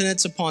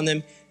countenance upon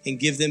them and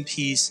give them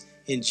peace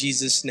in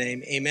Jesus'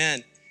 name.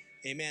 Amen.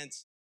 Amen.